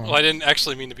 that song. Well, I didn't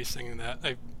actually mean to be singing that.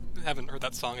 I haven't heard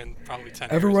that song in probably 10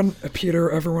 years. Peter,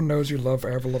 everyone knows you love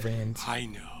Avril Lavigne. I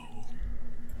know.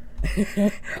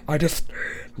 I just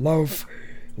love,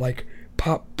 like,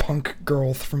 pop punk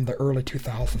girls from the early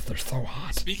 2000s. They're so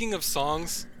hot. Speaking of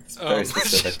songs, Very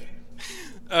specific.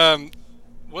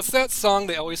 what's that song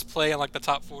they always play on like the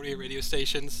top 40 radio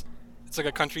stations? It's like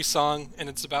a country song, and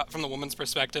it's about from the woman's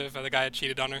perspective, how the guy had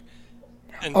cheated on her.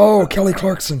 And Oh, Kelly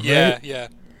Clarkson, yeah, right? yeah,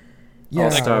 Yeah.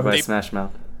 All Star by they- Smash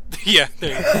Mouth. yeah.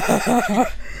 There you go.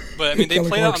 But I mean, they Kelly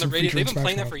play that on the Clarkson radio. They've featuring been Smash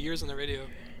playing that Mouth. for years on the radio,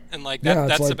 and like Yeah, that, it's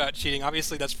that's like- about cheating.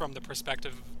 Obviously, that's from the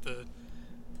perspective of the.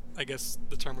 I guess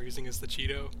the term we're using is the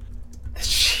Cheeto.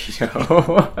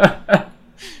 Cheeto.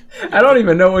 I don't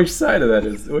even know which side of that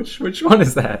is. Which one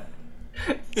is that?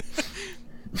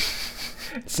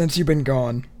 Since You've Been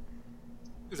Gone.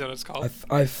 Is that what it's called?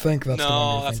 I think that's the one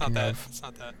No, you're that's not thinking that. of. That's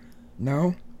not that.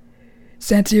 No?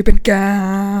 Since you've been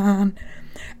gone,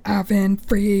 I've been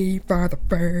free for the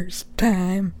first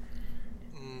time.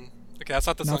 Okay, that's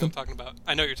not the song Nothing? I'm talking about.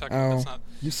 I know what you're talking about. Oh, That's not.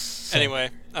 you suck. Anyway,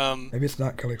 Maybe it's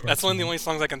not Kelly Clarkson. that's one of the only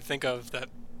songs I can think of that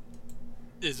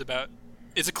is about.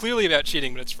 It's clearly about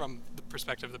cheating, but it's from the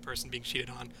perspective of the person being cheated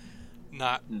on,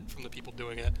 not from the people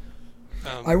doing it.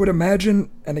 I would imagine,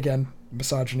 and again,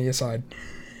 misogyny aside,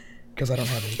 because I don't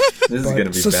have any. This is but gonna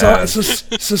be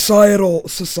bad.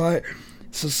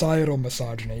 Societal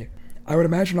misogyny. I would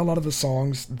imagine a lot of the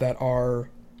songs that are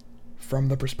from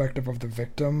the perspective of the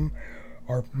victim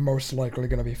are most likely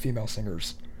going to be female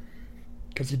singers.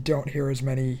 Because you don't hear as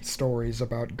many stories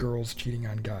about girls cheating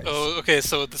on guys. Oh, okay.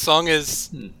 So the song is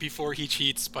 "Before He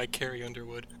Cheats" by Carrie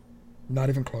Underwood. Not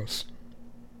even close.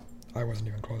 I wasn't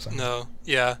even close. No,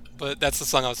 yeah, but that's the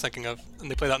song I was thinking of, and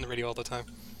they play that on the radio all the time.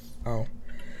 Oh.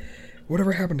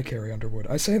 Whatever happened to Carrie Underwood?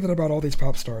 I say that about all these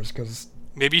pop stars because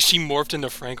Maybe she morphed into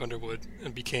Frank Underwood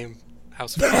and became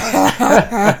House of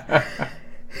Cards.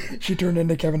 she turned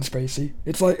into Kevin Spacey.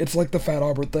 It's like the Fat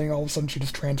Albert thing. All of a sudden, she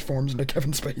just transforms into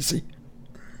Kevin Spacey.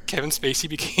 Kevin Spacey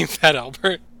became Fat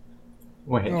Albert.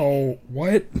 Wait. Oh,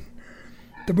 what?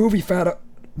 The movie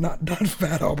not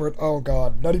Fat Albert. Oh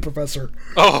God, Nutty Professor.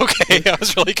 Oh, okay. I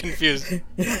was really confused.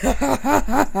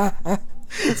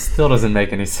 It still doesn't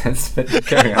make any sense, but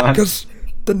carry on. Because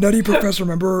the Nutty Professor,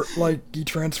 remember, like he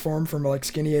transformed from like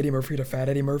skinny Eddie Murphy to fat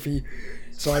Eddie Murphy.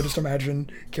 So I just imagine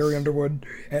Carrie Underwood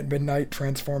at midnight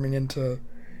transforming into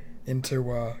Kevin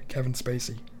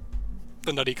Spacey,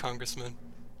 The Nutty Congressman.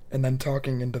 and then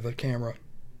talking into the camera.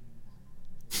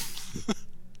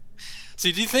 So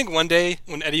do you think one day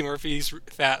when Eddie Murphy's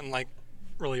fat and like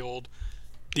really old,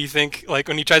 do you think like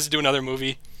when he tries to do another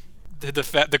movie,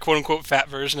 the quote unquote fat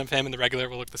version of him and the regular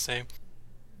will look the same?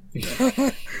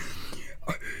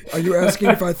 Are you asking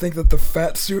if I think that the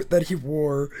fat suit that he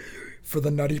wore for the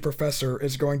Nutty Professor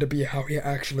is going to be how he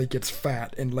actually gets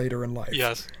fat later in life?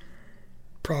 Yes.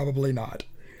 Probably not.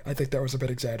 I think that was a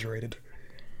bit exaggerated.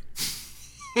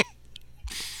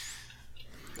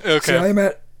 Okay.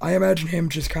 See, I imagine him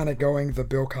just kind of going the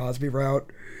Bill Cosby route,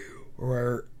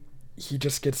 where he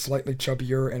just gets slightly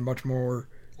chubbier and much more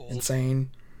insane.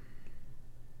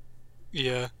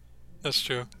 Yeah, that's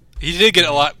true. He did get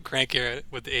a lot crankier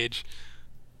with age,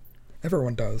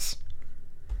 Everyone does.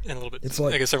 and a little bit. It's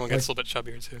like- I guess everyone gets like- a little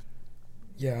bit chubbier too.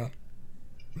 Yeah.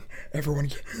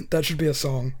 Everyone. That should be a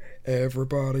song.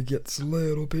 Everybody gets a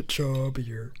little bit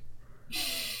chubbier.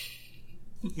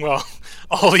 Well,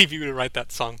 I'll leave you to write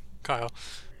that song, Kyle.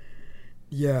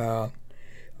 Yeah.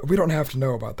 We don't have to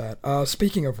know about that.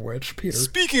 Speaking of which, Peter.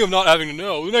 Speaking of not having to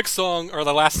know, the next song, or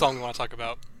the last song we want to talk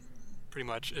about, pretty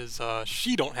much, is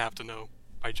She Don't Have to Know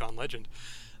by John Legend.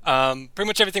 Pretty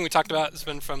much everything we talked about has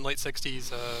been from late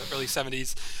 60s, early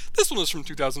 70s. This one was from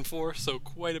 2004, so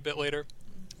quite a bit later,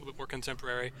 a little bit more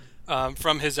contemporary,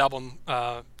 from his album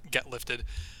Get Lifted.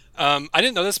 I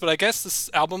didn't know this, but I guess this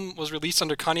album was released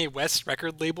under Kanye West's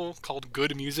record label called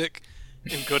Good Music,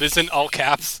 and good is in all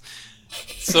caps.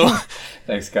 So,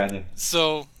 Thanks, Kanye.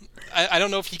 so I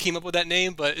don't know if he came up with that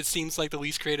name, but it seems like the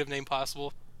least creative name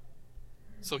possible.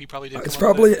 So he probably did. It's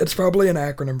come up with it. probably an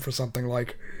acronym for something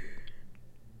like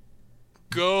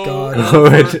Go. God.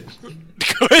 Good.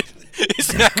 Good. It's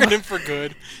an acronym for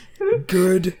good.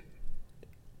 Good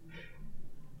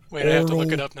Wait, I have to look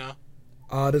Oral it up now.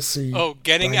 Odyssey. Oh,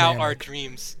 getting out our Dynamic.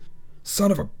 dreams. Son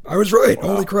of a... I was right.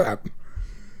 Holy crap.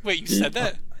 Wait, you said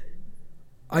that?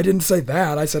 I didn't say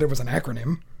that. I said it was an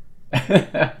acronym.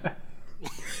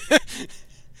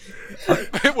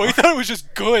 Well, you thought it was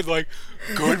just good, like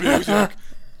good music.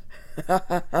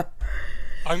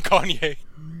 I'm Kanye.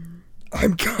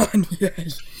 I'm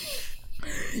Kanye.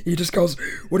 He just goes,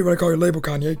 what do you want to call your label,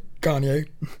 Kanye? Kanye.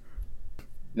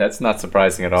 That's not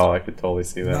surprising at all. I could totally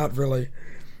see that. Not really.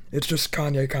 It's just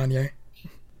Kanye.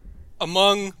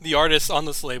 Among the artists on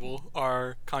this label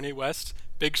are Kanye West,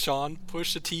 Big Sean,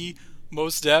 Pusha T,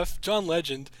 Mos Def, John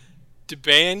Legend,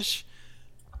 D'banj,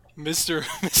 Mr.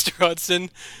 Hudson,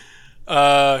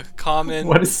 Common.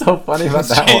 What is so funny about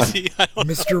that Jay-Z, I don't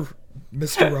know.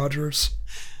 Mr. Rogers.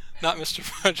 Not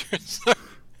Mr. Rogers.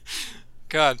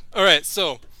 God. All right.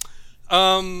 So,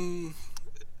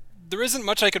 there isn't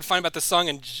much I could find about the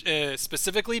song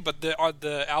specifically, but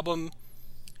the album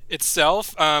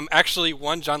itself actually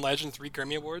won John Legend 3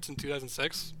 Grammy Awards in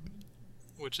 2006,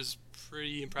 which is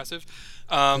pretty impressive.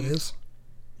 It is.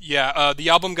 Yeah. The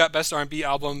album got Best R&B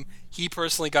Album. He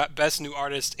personally got Best New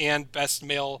Artist and Best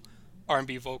Male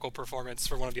R&B Vocal Performance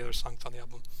for one of the other songs on the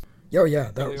album. Oh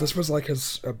yeah, this was like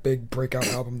a big breakout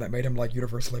album that made him like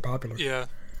universally popular. Yeah.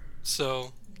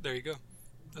 So there you go.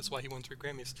 That's why he won 3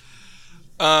 Grammys.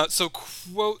 So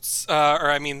quotes,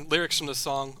 lyrics from the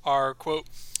song are, quote,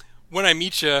 "When I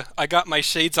meet ya, I got my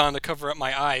shades on to cover up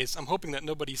my eyes. I'm hoping that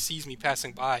nobody sees me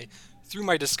passing by. Through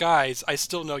my disguise, I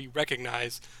still know you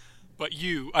recognize. But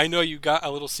you, I know you got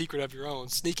a little secret of your own,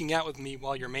 sneaking out with me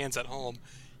while your man's at home.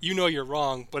 You know you're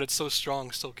wrong, but it's so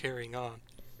strong, still carrying on."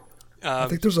 I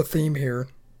think there's a theme here.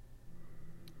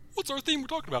 What's our theme we're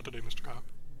talking about today, Mr. Cobb?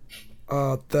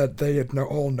 That they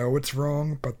all know it's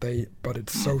wrong, but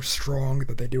it's so strong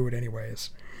that they do it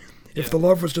anyways. If the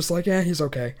love was just like, he's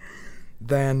okay,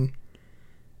 then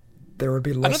there would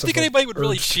be less. I don't think anybody would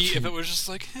really urge to cheat if it was just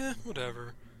like,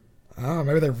 whatever.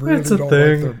 Maybe they really don't like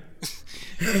their.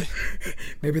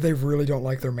 Maybe they really don't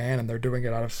like their man, and they're doing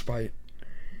it out of spite.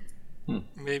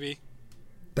 Maybe.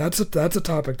 That's a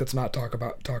topic that's not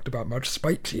talked about much.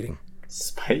 Spite cheating.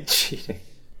 Spite cheating.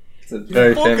 It's a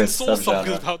very famous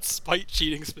subgenre. About spite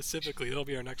cheating specifically. That'll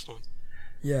be our next one.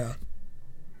 Yeah.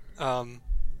 But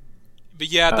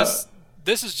yeah,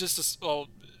 this is just let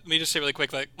me just say really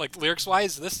quick, like lyrics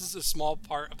wise, this is a small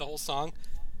part of the whole song.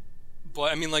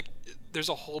 But I mean, like, there's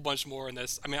a whole bunch more in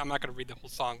this. I mean, I'm not gonna read the whole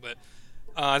song, but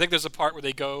I think there's a part where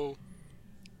the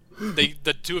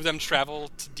two of them travel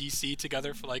to DC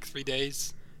together for like 3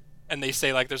 days, and they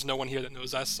say like, "There's no one here that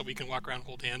knows us, so we can walk around,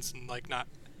 hold hands, and like not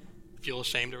feel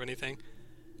ashamed or anything."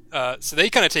 So they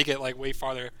kind of take it like way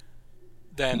farther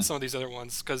than some of these other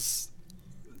ones, because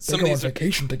they go on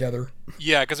vacation together.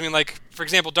 Yeah, because I mean, like, for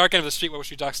example, Dark End of the Street, what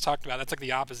we talked about, that's like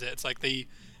the opposite. It's like they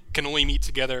can only meet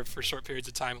together for short periods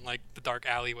of time in like the dark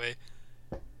alleyway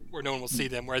where no one will see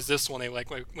them, whereas this one they like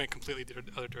went completely the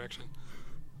other direction.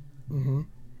 Mm-hmm.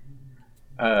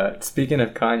 Speaking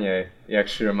of Kanye, you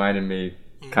actually reminded me,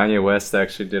 Kanye West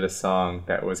actually did a song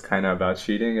that was kind of about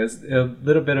cheating. It was a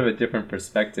little bit of a different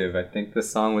perspective. I think the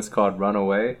song was called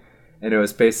Runaway, and it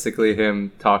was basically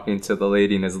him talking to the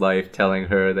lady in his life, telling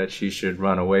her that she should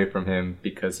run away from him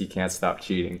because he can't stop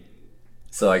cheating.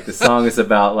 So like the song is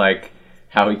about like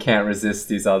how he can't resist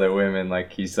these other women,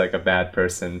 like he's like a bad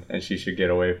person and she should get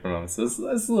away from him. So it's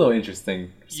a little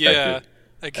interesting perspective.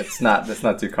 Yeah, that's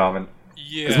not too common.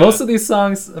 Yeah, because most of these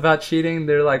songs about cheating,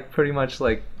 they're like pretty much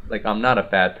like I'm not a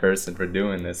bad person for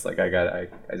doing this. Like I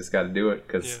just got to do it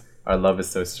because our love is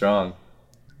so strong.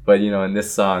 But you know, in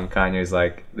this song, Kanye's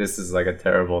like, this is like a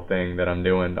terrible thing that I'm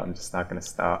doing. I'm just not gonna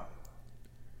stop.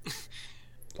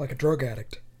 Like a drug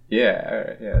addict.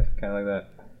 Yeah, kind of like that.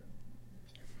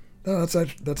 No,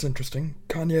 that's interesting.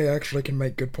 Kanye actually can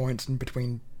make good points in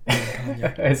between.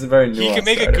 Kanye. It's a very nuanced he can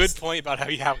make artist. a good point about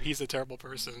how he's a terrible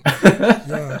person.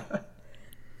 Yeah.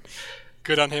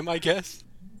 Good on him, I guess.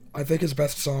 I think his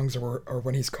best songs are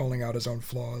when he's calling out his own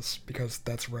flaws, because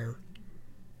that's rare.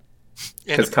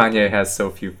 Because Kanye has so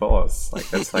few flaws. Like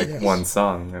that's like Yes. one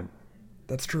song.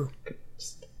 That's true.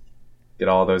 Just get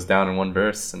all those down in one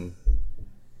verse and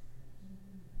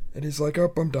And he's like,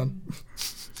 "Oh, I'm done."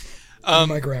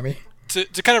 My Grammy.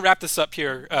 To kind of wrap this up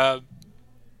here,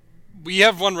 we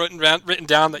have one written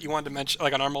down that you wanted to mention,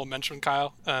 like an honorable mention,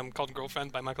 Kyle, called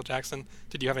 "Girlfriend" by Michael Jackson.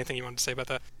 Did you have anything you wanted to say about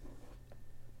that?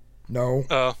 No.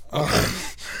 Oh.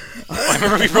 I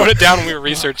remember we wrote it down when we were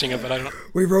researching it, but I don't know.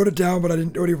 We wrote it down, but I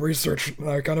didn't do any research, and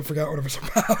I kind of forgot what it was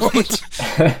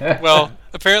about. Well,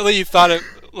 apparently you thought it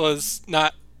was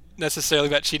not necessarily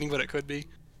about cheating, but it could be.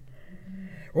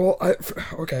 Well,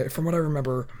 okay, from what I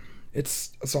remember,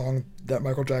 it's a song that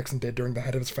Michael Jackson did during the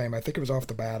height of his fame. I think it was off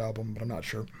the Bad album, but I'm not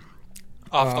sure.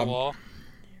 Off the Wall.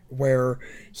 Where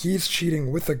he's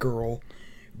cheating with a girl,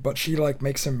 but she like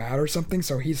makes him mad or something,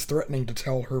 so he's threatening to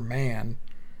tell her man.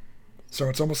 So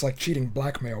it's almost like cheating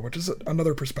blackmail, which is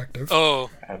another perspective. Oh,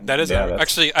 that is that's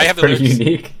actually I have the pretty lyrics.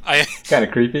 unique. Kind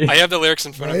of creepy. I have the lyrics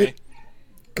in front of me.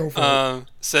 Go for it.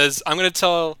 Says, I'm going to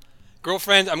tell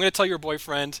girlfriend, I'm going to tell your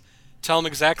boyfriend, tell him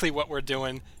exactly what we're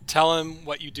doing, tell him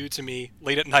what you do to me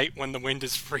late at night when the wind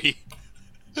is free.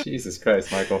 Jesus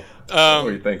Christ, Michael. What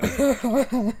were you thinking?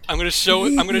 I'm gonna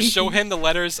show him the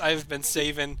letters I've been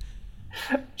saving.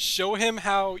 Show him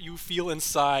how you feel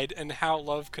inside and how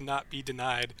love cannot be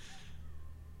denied.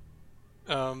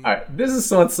 Alright, this is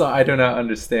one song I do not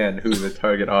understand who the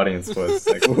target audience was.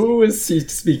 Like, who is he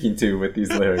speaking to with these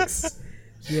lyrics?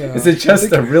 Yeah. Is it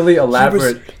just a really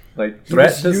elaborate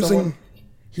threat to someone?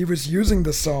 He was using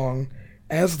the song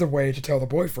as the way to tell the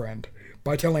boyfriend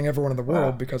by telling everyone in the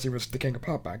world because he was the king of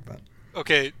pop back then.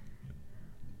 Okay.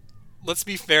 Let's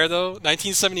be fair though.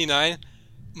 1979,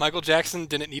 Michael Jackson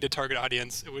didn't need a target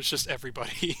audience. It was just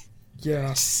everybody.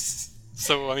 Yeah.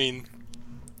 So I mean,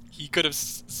 he could have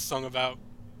sung about,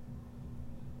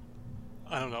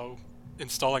 I don't know,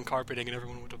 installing carpeting, and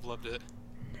everyone would have loved it.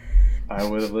 I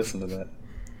would have listened to that.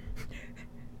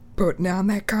 Putting on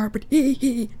that carpet.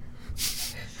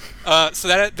 So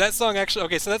that song actually,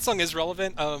 okay, so that song is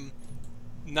relevant.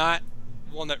 Not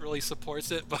one that really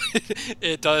supports it, but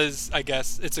it does, I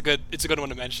guess. It's a good one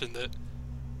to mention. That,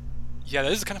 yeah,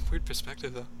 that is a kind of weird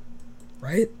perspective though.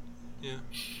 Right? Yeah.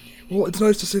 Well, it's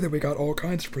nice to see that we got all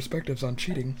kinds of perspectives on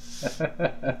cheating.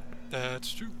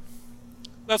 That's true.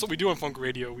 That's what we do on Funk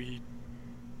Radio. We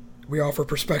offer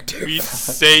perspective. We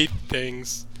say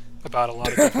things about a lot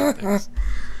of different things.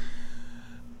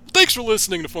 Thanks for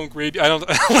listening to Funk Radio. I don't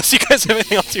unless you guys have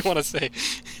anything else you want to say.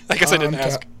 I guess I didn't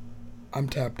ask. I'm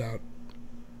tapped out.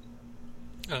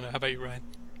 I don't know. How about you, Ryan?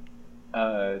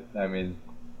 I mean,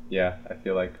 yeah, I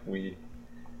feel like we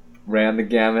ran the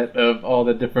gamut of all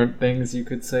the different things you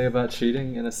could say about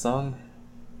cheating in a song.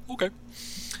 Okay.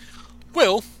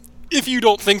 Well, if you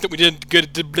don't think that we did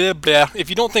if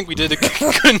you don't think we did a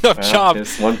good enough job,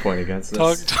 just 1 point against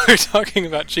us. Talking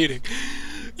about cheating,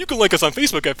 you can like us on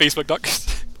Facebook at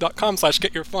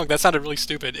facebook.com/getyourfunk. That sounded really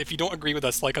stupid. If you don't agree with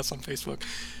us, like us on Facebook.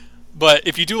 But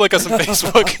if you do like us on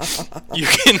Facebook,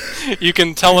 you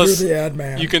can tell us the ad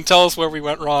man. You can tell us where we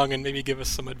went wrong and maybe give us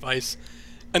some advice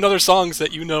and other songs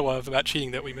that you know of about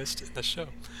cheating that we missed in this show.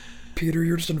 Peter,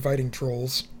 you're just inviting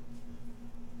trolls.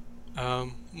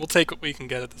 We'll take what we can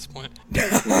get at this point.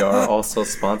 We are also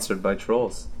sponsored by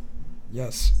trolls.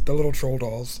 Yes, the little troll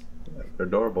dolls. They're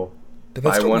adorable.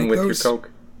 Buy one with those? your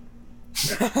Coke.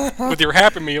 With your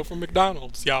Happy Meal from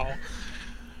McDonald's, y'all.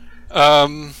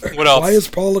 What else? Why is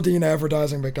Paula Deen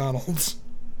advertising McDonald's?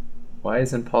 Why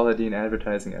isn't Paula Deen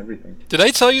advertising everything? Did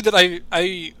I tell you that I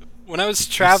when I was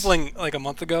traveling like a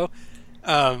month ago,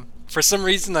 for some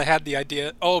reason I had the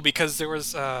idea. Oh, because there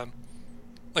was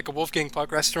like a Wolfgang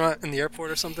Puck restaurant in the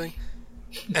airport or something,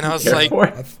 and I was like,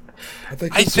 I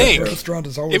think restaurant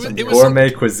is always it was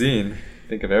gourmet cuisine.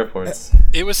 Think of airports.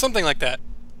 It was something like that.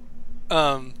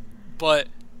 But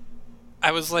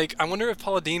I was like, I wonder if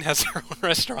Paula Deen has her own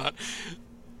restaurant,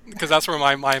 because that's where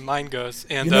my mind goes.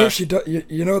 And she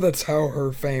you know that's how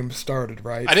her fame started,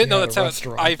 right? I didn't know that's how.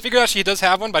 I figured out she does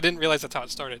have one, but I didn't realize that's how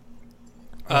it started.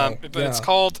 But it's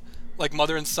called like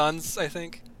Mother and Sons, I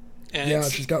think. And yeah,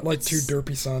 she's got like 2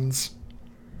 derpy sons.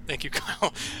 Thank you,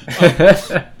 Kyle.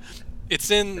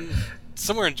 It's in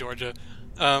somewhere in Georgia,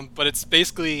 but it's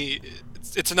basically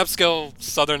it's an upscale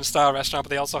Southern style restaurant,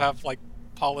 but they also have like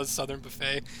Paula's Southern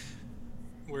Buffet,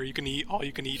 where you can eat all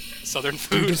you can eat Southern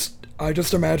food. I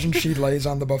just imagine she lays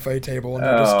on the buffet table and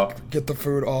they just get the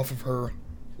food off of her.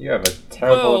 You have a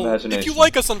terrible imagination. If you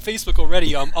like us on Facebook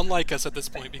already, unlike us at this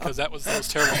point, because that was the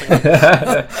most terrible thing.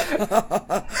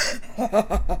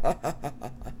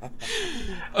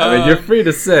 I mean, you're free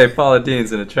to say Paula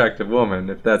Deen's an attractive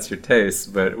woman if that's your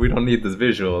taste, but we don't need the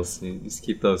visuals. You just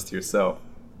keep those to yourself.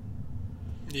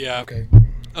 Yeah. Okay.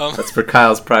 That's for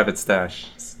Kyle's private stash.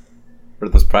 For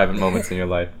those private moments in your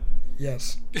life.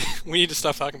 Yes. We need to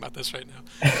stop talking about this right now.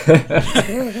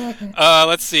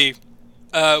 Let's see.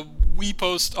 We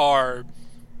post our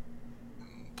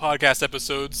podcast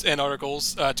episodes and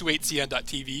articles to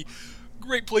 8cn.tv.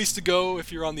 Great place to go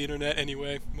if you're on the internet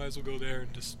anyway. Might as well go there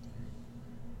and just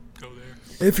go there.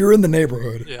 If you're in the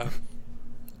neighborhood. Yeah.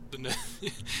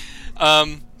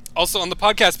 Also on the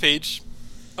podcast page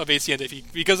of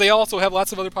 8cn.tv, because they also have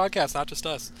lots of other podcasts, not just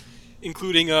us.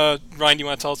 Including, Ryan, do you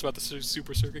want to tell us about the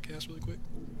Super Circuit Cast really quick?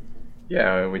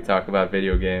 Yeah, we talk about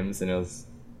video games, and it was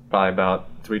probably about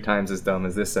 3 times as dumb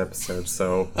as this episode,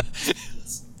 so...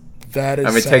 That is,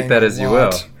 I mean, take that as you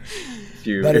will. If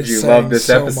you love this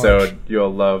episode,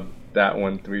 you'll love that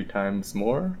one 3 times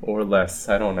more or less.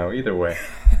 I don't know. Either way.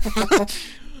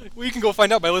 Well, you can go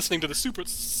find out by listening to the Super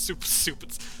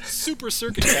Circuit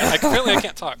Cast. Apparently, I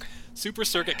can't talk. Super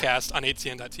Circuit Cast on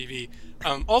 8cn.tv.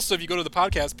 Also, if you go to the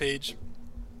podcast page,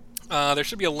 there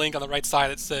should be a link on the right side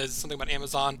that says something about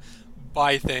Amazon.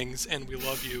 Buy things, and we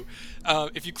love you.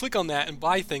 If you click on that and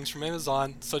buy things from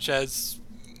Amazon, such as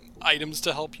items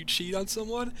to help you cheat on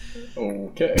someone.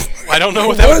 Okay. I don't know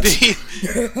what that would be.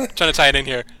 Trying to tie it in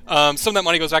here. Some of that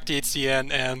money goes back to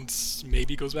HCN and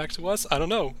maybe goes back to us. I don't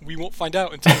know. We won't find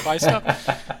out until we buy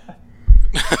stuff.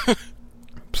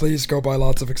 Please go buy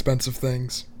lots of expensive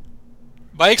things.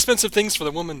 Buy expensive things for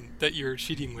the woman that you're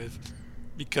cheating with,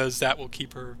 because that will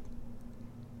keep her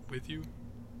with you.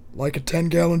 Like a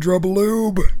 10-gallon drum of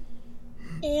lube.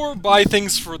 Or buy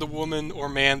things for the woman or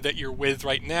man that you're with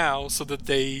right now so that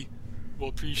they will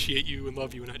appreciate you and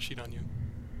love you and not cheat on you.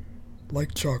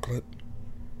 Like chocolate.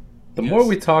 The more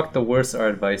we talk, the worse our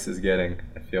advice is getting,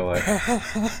 I feel like.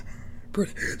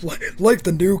 Like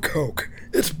the new Coke.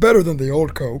 It's better than the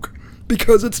old Coke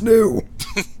because it's new.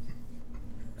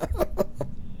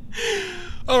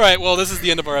 Alright, well, this is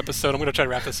the end of our episode. I'm going to try to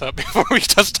wrap this up before we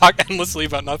just talk endlessly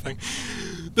about nothing.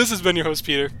 This has been your host,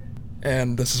 Peter.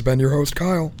 And this has been your host,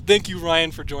 Kyle. Thank you,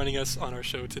 Ryan, for joining us on our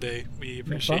show today. We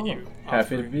appreciate you.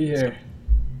 Happy to be here.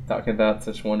 Talking about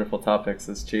such wonderful topics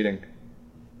as cheating.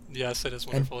 Yes, it is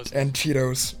wonderful. And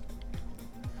Cheetos.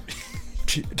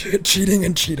 Cheating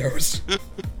and Cheetos.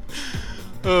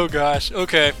 Oh, gosh.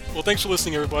 Okay. Well, thanks for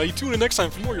listening, everybody. Tune in next time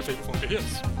for more of your favorite phone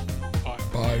hits. Bye.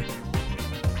 Bye.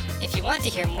 If you want to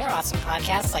hear more awesome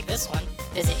podcasts like this one,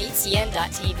 visit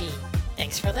hcn.tv.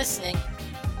 Thanks for listening.